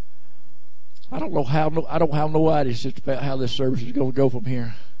 I don't have no idea just about how this service is going to go from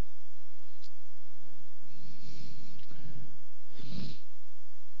here.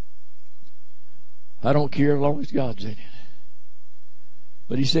 I don't care as long as God's in it.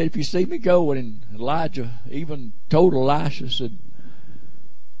 But he said, if you see me go, and Elijah even told Elisha, said,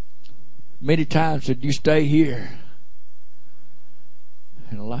 many times said, you stay here.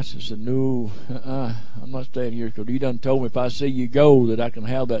 And Elisha said, no, I'm not staying here, because he done told me if I see you go that I can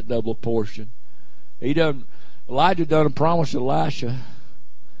have that double portion. Elijah done promised Elisha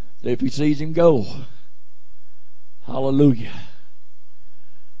that if he sees him go, hallelujah.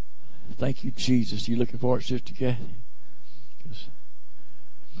 Thank you, Jesus. You looking for it, Sister Kathy?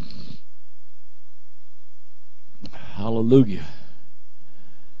 Hallelujah.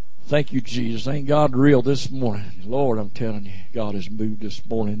 Thank you, Jesus. Ain't God real this morning? Lord, I'm telling you, God has moved this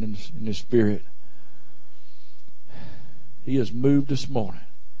morning in the Spirit. He has moved this morning.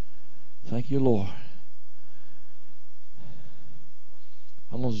 Thank you, Lord.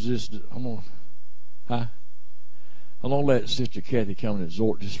 I'm gonna let Sister Kathy come and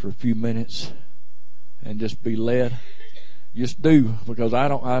exhort just for a few minutes and just be led. Just do, because I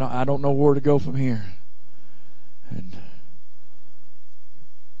don't know where to go from here. And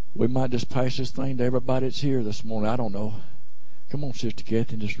we might just pass this thing to everybody that's here this morning. I don't know. Come on, Sister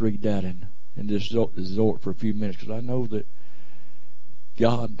Kathy, and just read that and just exhort for a few minutes, because I know that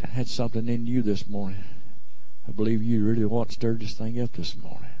God had something in you this morning. I believe you really want to stir this thing up this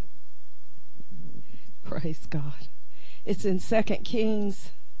morning. Praise God. It's in 2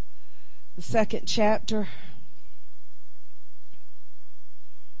 Kings, the 2nd chapter.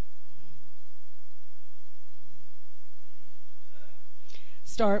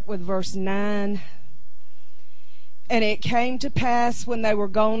 Start with verse 9. And it came to pass when they were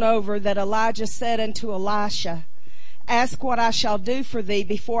gone over that Elijah said unto Elisha, Ask what I shall do for thee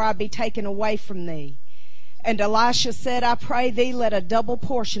before I be taken away from thee. And Elisha said, I pray thee, let a double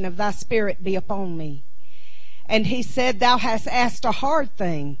portion of thy spirit be upon me. And he said, Thou hast asked a hard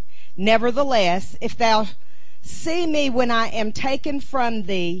thing. Nevertheless, if thou see me when I am taken from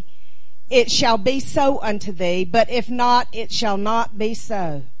thee, it shall be so unto thee, but if not, it shall not be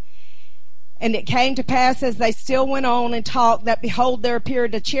so. And it came to pass, as they still went on and talked, that behold, there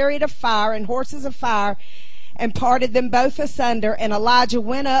appeared a chariot of fire and horses of fire, and parted them both asunder. And Elijah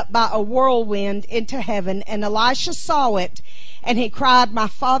went up by a whirlwind into heaven, and Elisha saw it, and he cried, my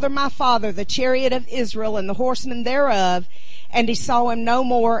father, the chariot of Israel and the horsemen thereof. And he saw him no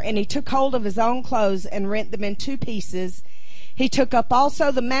more, and he took hold of his own clothes and rent them in two pieces. He took up also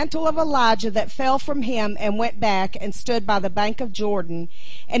the mantle of Elijah that fell from him, and went back and stood by the bank of Jordan.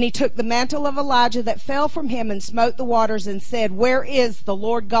 And he took the mantle of Elijah that fell from him, and smote the waters, and said, Where is the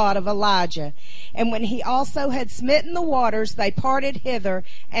Lord God of Elijah? And when he also had smitten the waters, they parted hither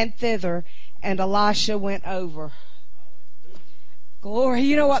and thither, and Elisha went over. Glory.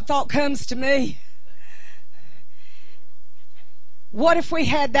 You know what thought comes to me? What if we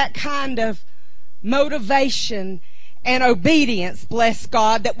had that kind of motivation and obedience, bless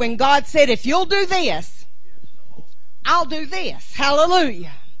God, that when God said, if you'll do this, I'll do this.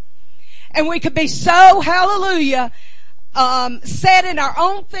 Hallelujah. And we could be so, hallelujah, set in our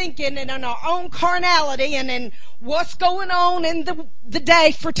own thinking and in our own carnality and in what's going on in the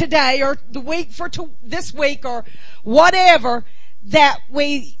day for today or the week for this week or whatever, that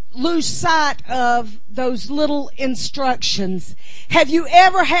we lose sight of those little instructions. Have you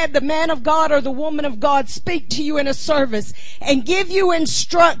ever had the man of God or the woman of God speak to you in a service and give you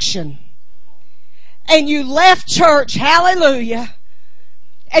instruction, and you left church, hallelujah,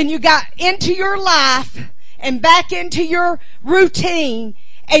 and you got into your life and back into your routine,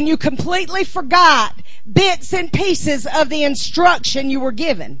 and you completely forgot bits and pieces of the instruction you were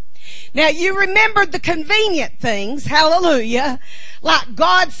given? Now, you remembered the convenient things, hallelujah, like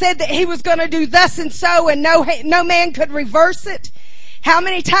God said that he was going to do thus and so, and no man could reverse it. How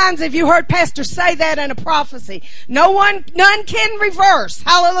many times have you heard pastors say that in a prophecy? None can reverse,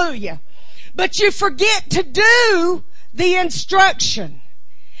 hallelujah. But you forget to do the instruction.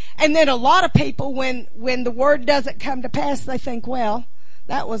 And then a lot of people, when the word doesn't come to pass, they think, well,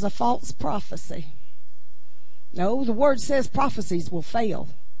 that was a false prophecy. No, the word says prophecies will fail.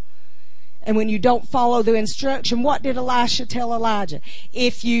 And when you don't follow the instruction, what did Elisha tell Elijah?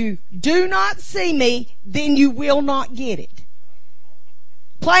 If you do not see me, then you will not get it.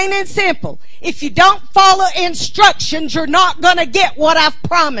 Plain and simple. If you don't follow instructions, you're not going to get what I've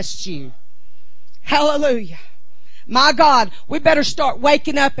promised you. Hallelujah. My God, we better start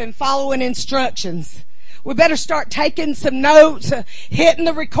waking up and following instructions. We better start taking some notes, hitting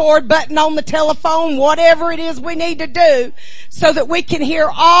the record button on the telephone, whatever it is we need to do, so that we can hear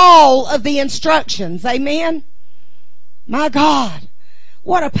all of the instructions. Amen? My God,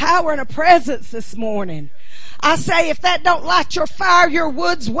 what a power and a presence this morning. I say, if that don't light your fire, your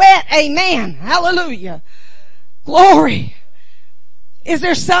wood's wet. Amen. Hallelujah. Glory. Is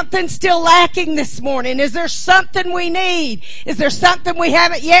there something still lacking this morning? Is there something we need? Is there something we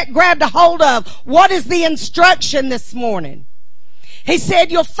haven't yet grabbed a hold of? What is the instruction this morning? He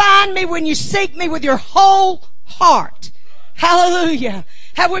said, you'll find me when you seek me with your whole heart. Hallelujah.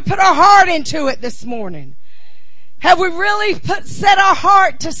 Have we put our heart into it this morning? Have we really set our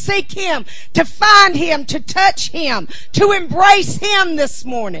heart to seek him, to find him, to touch him, to embrace him this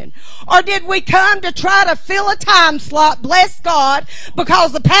morning? Or did we come to try to fill a time slot, bless God,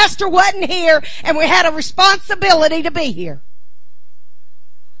 because the pastor wasn't here and we had a responsibility to be here?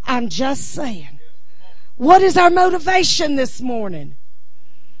 I'm just saying. What is our motivation this morning?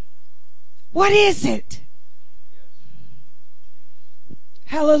 What is it?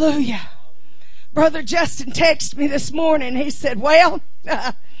 Hallelujah. Brother Justin texted me this morning. He said, well,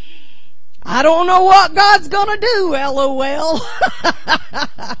 I don't know what God's gonna do, LOL.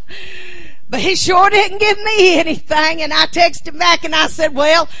 But he sure didn't give me anything. And I texted him back and I said,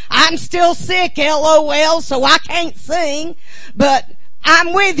 well, I'm still sick, LOL, so I can't sing. But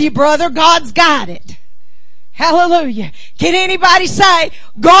I'm with you, brother. God's got it. Hallelujah. Can anybody say,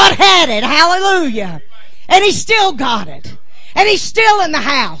 God had it? Hallelujah. And He still got it. And He's still in the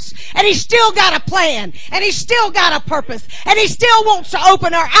house. And He's still got a plan. And He's still got a purpose. And He still wants to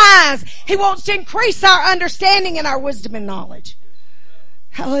open our eyes. He wants to increase our understanding and our wisdom and knowledge.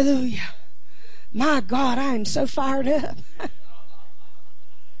 Hallelujah. My God, I am so fired up.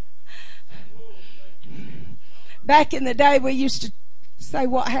 Back in the day, we used to say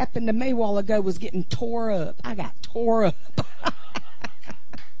what happened to me a while ago was getting tore up. I got tore up.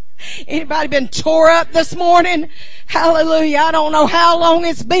 Anybody been tore up this morning? Hallelujah. I don't know how long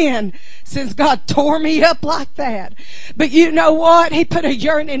it's been since God tore me up like that. But you know what? He put a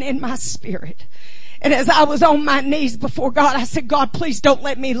yearning in my spirit. And as I was on my knees before God, I said, God, please don't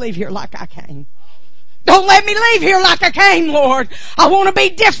let me leave here like I came. Don't let me leave here like I came, Lord. I want to be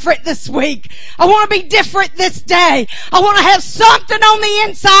different this week. I want to be different this day. I want to have something on the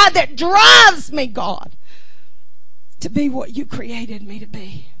inside that drives me, God, to be what you created me to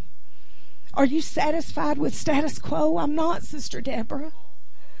be. Are you satisfied with status quo? I'm not, Sister Deborah.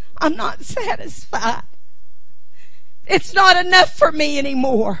 I'm not satisfied. It's not enough for me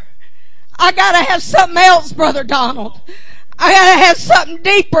anymore. I got to have something else, Brother Donald. I got to have something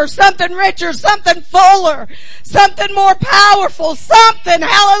deeper, something richer, something fuller, something more powerful, something,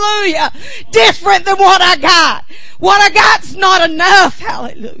 hallelujah, different than what I got. What I got's not enough,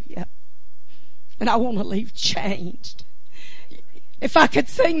 hallelujah. And I want to leave changed. If I could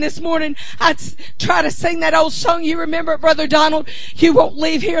sing this morning, I'd try to sing that old song. You remember it, Brother Donald? You won't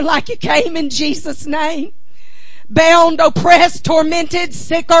leave here like you came, in Jesus' name. Bound, oppressed, tormented,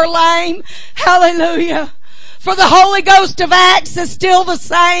 sick or lame. Hallelujah. For the Holy Ghost of Acts is still the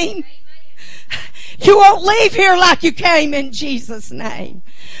same. You won't leave here like you came, in Jesus' name.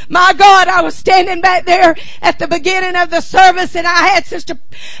 My God, I was standing back there at the beginning of the service and I had Sister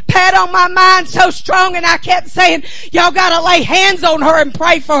Pat on my mind so strong, and I kept saying, y'all gotta lay hands on her and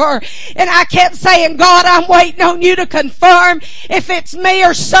pray for her. And I kept saying, God, I'm waiting on you to confirm if it's me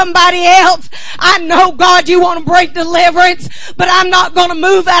or somebody else. I know, God, you want to bring deliverance, but I'm not going to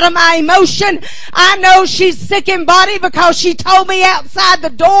move out of my emotion. I know she's sick in body because she told me outside the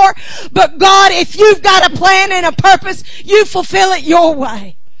door. But God, if you've got a plan and a purpose, you fulfill it your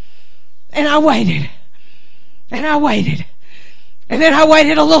way. And I waited. And I waited. And then I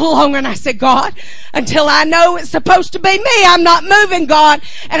waited a little longer and I said, God, until I know it's supposed to be me, I'm not moving, God.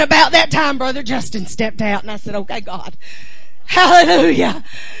 And about that time, Brother Justin stepped out and I said, okay, God. Hallelujah.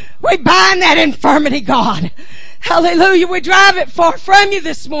 We bind that infirmity, God. Hallelujah. We drive it far from you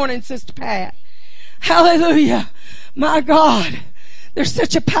this morning, Sister Pat. Hallelujah. My God. There's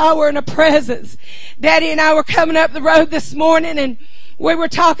such a power and a presence. Daddy and I were coming up the road this morning and we were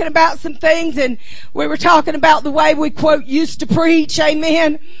talking about some things, and we were talking about the way we, quote, used to preach,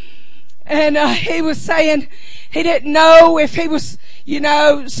 amen. And he was saying he didn't know if he was,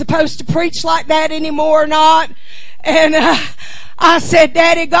 supposed to preach like that anymore or not. And I said,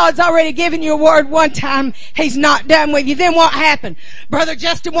 Daddy, God's already given you a word one time. He's not done with you. Then what happened? Brother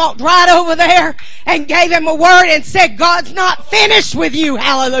Justin walked right over there and gave him a word and said, God's not finished with you.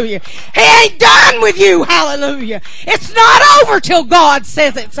 Hallelujah. He ain't done with you. Hallelujah. It's not over till God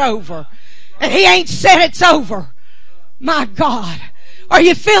says it's over. And He ain't said it's over. My God. Are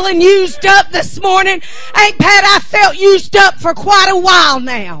you feeling used up this morning? Ain't Pat, I felt used up for quite a while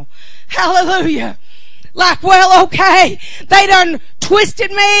now. Hallelujah. Like, well, okay, they done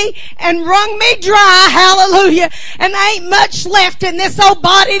twisted me and wrung me dry, hallelujah, and there ain't much left in this old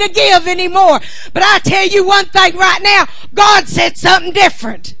body to give anymore. But I tell you one thing right now, God said something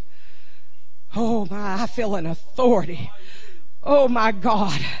different. Oh my, I feel an authority. Oh my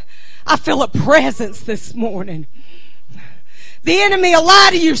God, I feel a presence this morning. The enemy will lie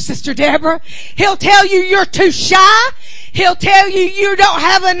to you, Sister Deborah. He'll tell you you're too shy. He'll tell you you don't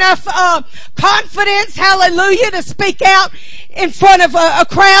have enough confidence, hallelujah, to speak out in front of a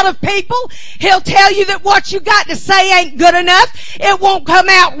crowd of people. He'll tell you that what you got to say ain't good enough. It won't come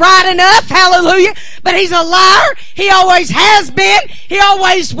out right enough, hallelujah. But he's a liar. He always has been. He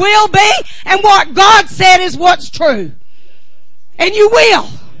always will be. And what God said is what's true. And you will.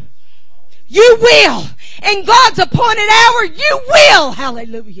 You will. In God's appointed hour, you will.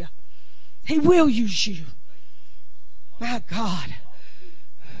 Hallelujah. He will use you. My God.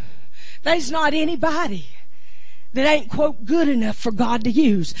 There's not anybody that ain't, quote, good enough for God to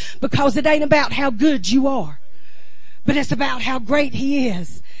use, because it ain't about how good you are, but it's about how great He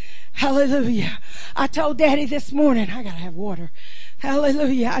is. Hallelujah. I told Daddy this morning, I gotta have water.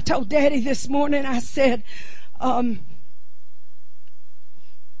 Hallelujah. I told Daddy this morning, I said, the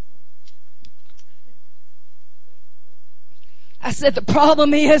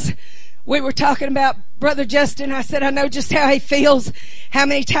problem is, we were talking about Brother Justin. I said, I know just how he feels. How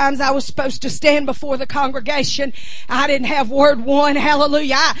many times I was supposed to stand before the congregation. I didn't have word one.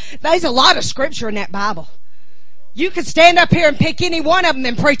 Hallelujah. There's a lot of scripture in that Bible. You could stand up here and pick any one of them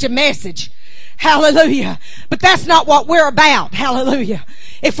and preach a message. Hallelujah. But that's not what we're about. Hallelujah.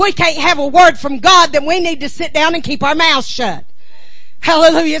 If we can't have a word from God, then we need to sit down and keep our mouths shut.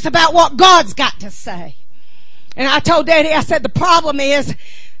 Hallelujah. It's about what God's got to say. And I told Daddy, I said, the problem is,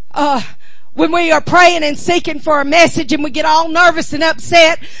 when we are praying and seeking for a message and we get all nervous and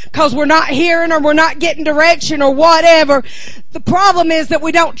upset because we're not hearing or we're not getting direction or whatever, the problem is that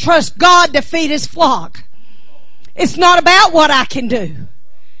we don't trust God to feed His flock. It's not about what I can do.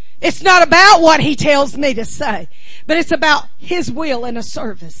 It's not about what He tells me to say, but it's about His will in a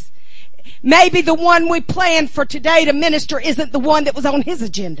service. Maybe the one we planned for today to minister isn't the one that was on His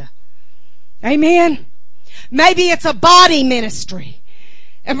agenda. Amen. Maybe it's a body ministry.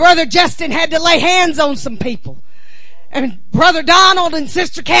 And Brother Justin had to lay hands on some people. And Brother Donald and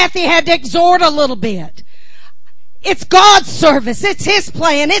Sister Kathy had to exhort a little bit. It's God's service. It's His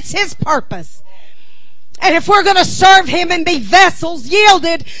plan. It's His purpose. And if we're going to serve Him and be vessels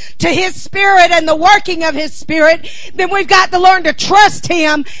yielded to His Spirit and the working of His Spirit, then we've got to learn to trust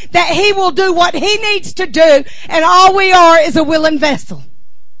Him that He will do what He needs to do. And all we are is a willing vessel.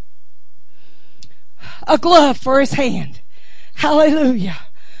 A glove for His hand. Hallelujah.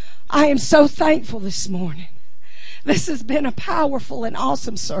 I am so thankful this morning. This has been a powerful and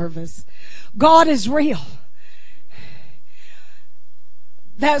awesome service. God is real.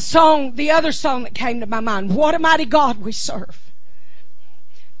 That song, the other song that came to my mind, what a mighty God we serve.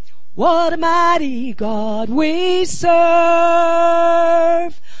 What a mighty God we serve.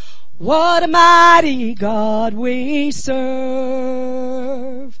 What a mighty God we serve.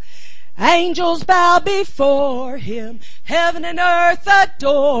 Angels bow before Him. Heaven and earth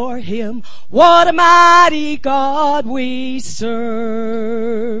adore Him. What a mighty God we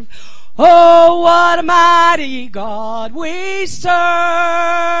serve. Oh, what a mighty God we serve.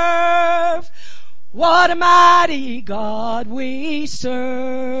 What a mighty God we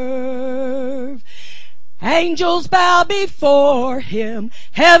serve. Angels bow before Him.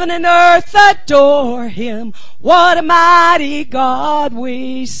 Heaven and earth adore Him. What a mighty God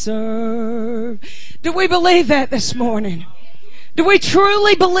we serve. Do we believe that this morning? Do we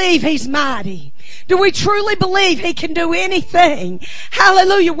truly believe He's mighty? Do we truly believe He can do anything?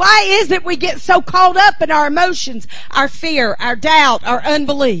 Hallelujah. Why is it we get so caught up in our emotions, our fear, our doubt, our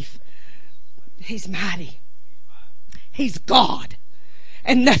unbelief? He's mighty. He's God.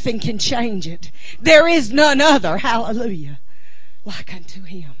 And nothing can change it. There is none other, hallelujah, like unto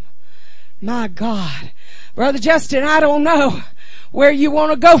Him. My God. Brother Justin, I don't know where you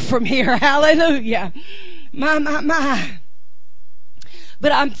want to go from here, hallelujah. My.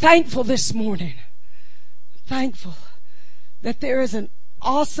 But I'm thankful this morning. Thankful that there is an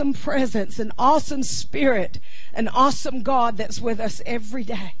awesome presence, an awesome spirit, an awesome God that's with us every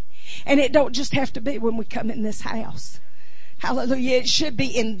day. And it don't just have to be when we come in this house. Hallelujah. It should be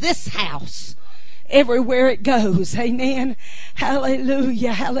in this house everywhere it goes. Amen.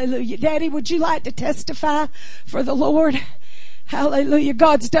 Hallelujah. Hallelujah. Daddy, would you like to testify for the Lord? Hallelujah.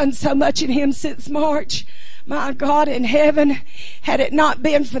 God's done so much in him since March. My God in heaven, had it not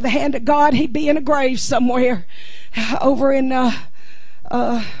been for the hand of God, he'd be in a grave somewhere over in,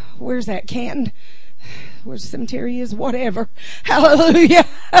 where's that, Canton? Where the cemetery is, whatever. Hallelujah.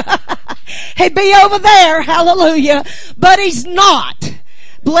 He'd be over there. Hallelujah. But he's not.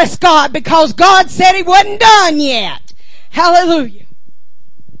 Bless God, because God said he wasn't done yet. Hallelujah.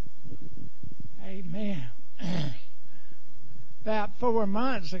 Amen. About 4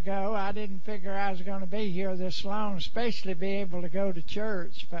 months ago, I didn't figure I was going to be here this long, especially be able to go to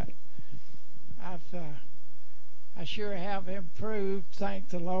church. But I sure have improved, thank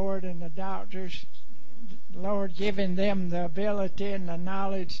the Lord, and the doctors. Lord giving them the ability and the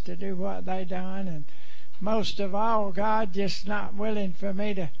knowledge to do what they done, and most of all, God just not willing for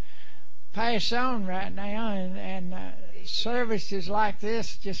me to pass on right now, and services like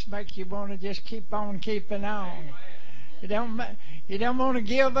this just make you want to just keep on keeping on. You don't want to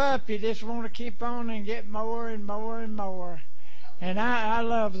give up. You just want to keep on and get more and more and more. And I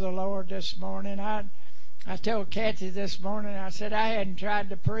love the Lord this morning. I told Kathy this morning, I said I hadn't tried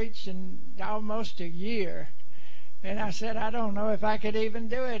to preach in almost a year. And I said, I don't know if I could even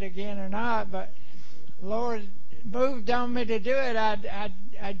do it again or not, but Lord moved on me to do it.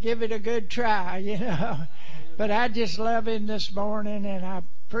 I'd give it a good try, you know. But I just love him this morning, and I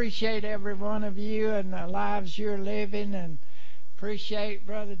appreciate every one of you and the lives you're living, and appreciate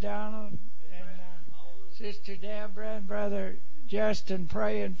Brother Donald and Sister Deborah and Brother Justin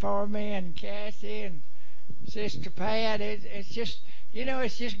praying for me, and Kathy and Sister Pat. It's just, you know,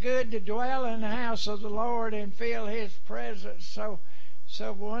 it's just good to dwell in the house of the Lord and feel His presence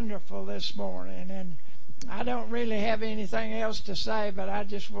so wonderful this morning. And I don't really have anything else to say, but I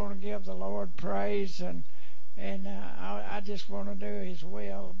just want to give the Lord praise, and I just want to do His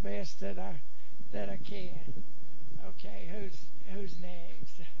will best that I can. Okay, who's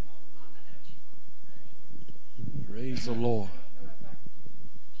next? Praise the Lord.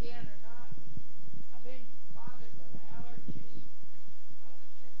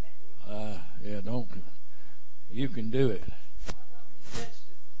 Yeah, don't. You can do it.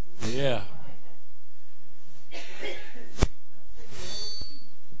 Yeah.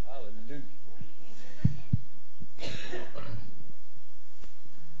 Hallelujah.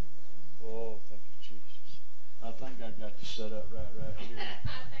 Oh, thank you, Jesus. I think I got to set up right here.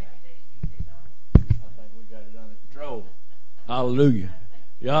 I think we got it under control. Hallelujah.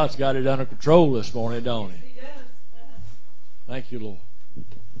 God's got it under control this morning, don't He? Thank you, Lord.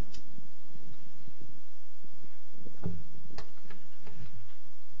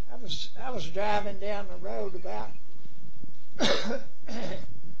 I was driving down the road about,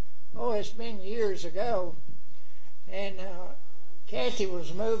 it's been years ago, and Kathy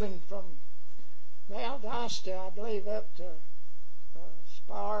was moving from Valdosta, I believe, up to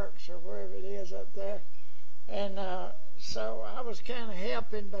Sparks or wherever it is up there, and so I was kind of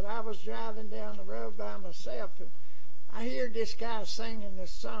helping, but I was driving down the road by myself, and I heard this guy singing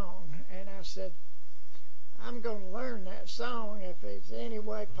this song, and I said, I'm going to learn that song if it's any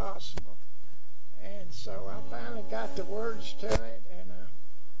way possible. And so I finally got the words to it, and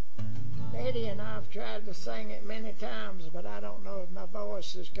Betty and I have tried to sing it many times, but I don't know if my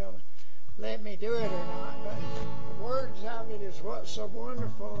voice is going to let me do it or not. But the words of it is what's so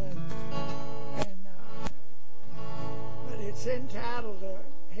wonderful, but it's entitled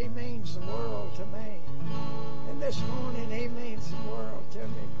He Means the World to Me. And this morning He means the world to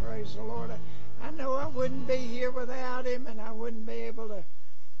me. Praise the Lord. I know I wouldn't be here without Him, and I wouldn't be able to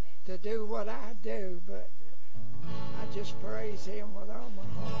do what I do, but I just praise Him with all my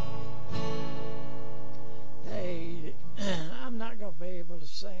heart. Hey, I'm not going to be able to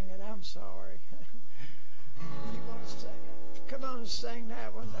sing it. I'm sorry. You want to sing it? Come on and sing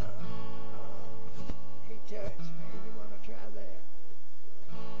that one. He touched me. You want to try that?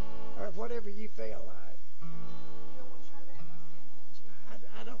 Or whatever you feel like.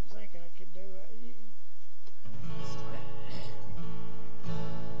 I don't think I can do it.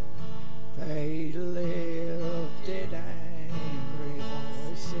 They lifted angry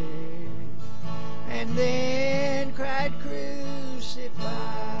voices and then cried, "Crucify."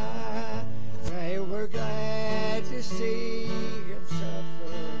 They were glad to see Him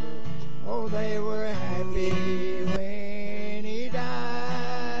suffer. Oh, they were happy when He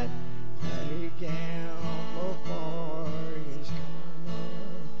died. They gambled for His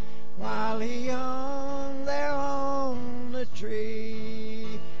corner while He hung there on the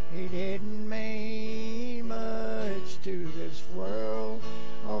tree. He didn't mean much to this world,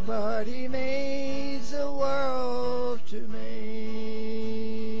 but He means the world to me.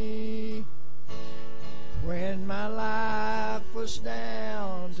 When my life was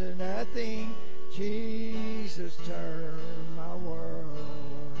down to nothing, Jesus turned my world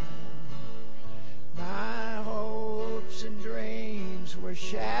around. My hopes and dreams were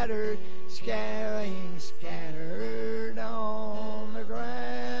shattered, scattered on the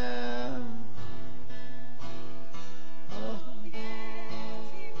ground. Oh, I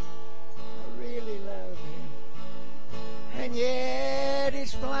really love Him, and yet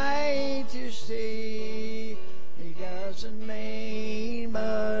it's plain to see He doesn't mean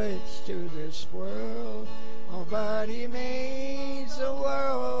much to this world, but He means the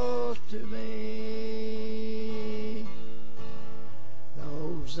world to me.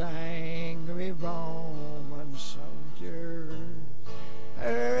 Those angry Roman soldiers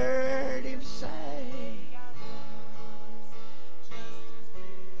heard Him say,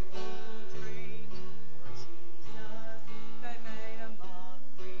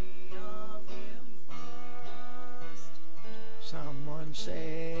 someone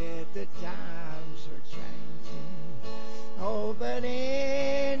said the times are changing. Oh, but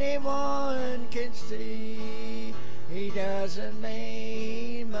anyone can see He doesn't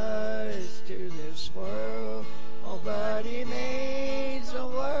mean much to this world, but he means the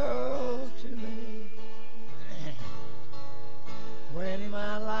world to me. When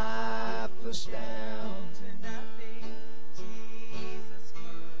my life was down to nothing, Jesus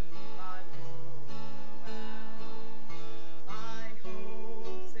turned my world around. My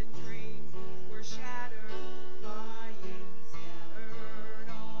hopes and dreams were shattered, lying scattered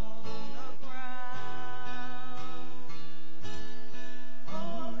on the ground.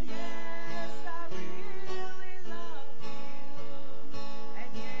 Oh yes, I really love him,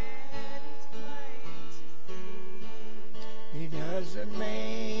 and yet it's plain to see. he doesn't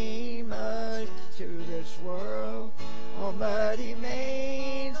mean much to this world, oh, but he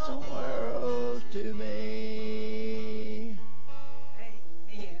means the world to me.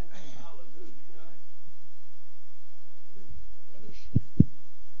 Amen.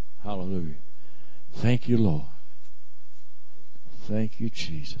 Hallelujah. Thank you, Lord. Thank you,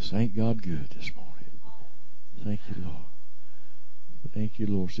 Jesus. Ain't God good this morning? Thank you, Lord. Thank you,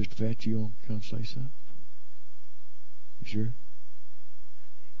 Lord. Sister Pat, you want to come say something? You sure?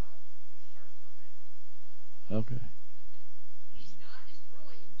 Okay. I just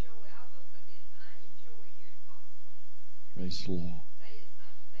really enjoy, I will say this, I enjoy hearing Papa sing. Praise the Lord. That is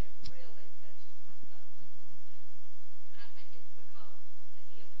something that really touches my soul when he sings. And I think it's because of the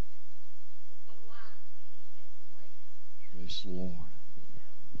healing and the life that he has led. Praise the Lord. You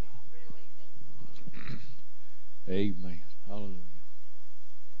know, it really means a lot. Amen. Hallelujah.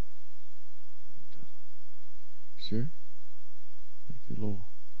 Sure? Thank you, Lord.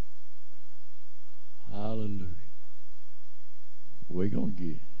 Hallelujah. We're going to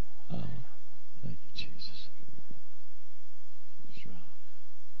get it. Thank you, Jesus. That's right.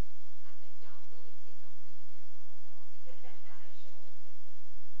 I think y'all really pick on this devil a lot because everybody's short.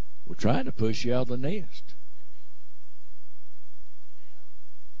 We're trying to push you out of the nest.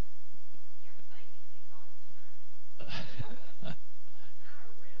 Everything is in God's time. And I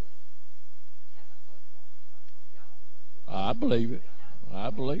really have a close walk with God. When y'all believe it. I believe it. I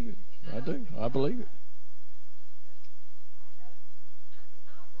believe it. I do. I believe it. I'm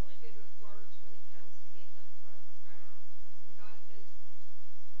not really good with words when it comes to getting up in front of a crowd, but when God moves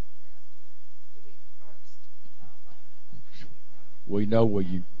me, you'll be the first.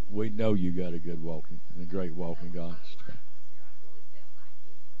 We know you got a good walking and a great walk in God's strength.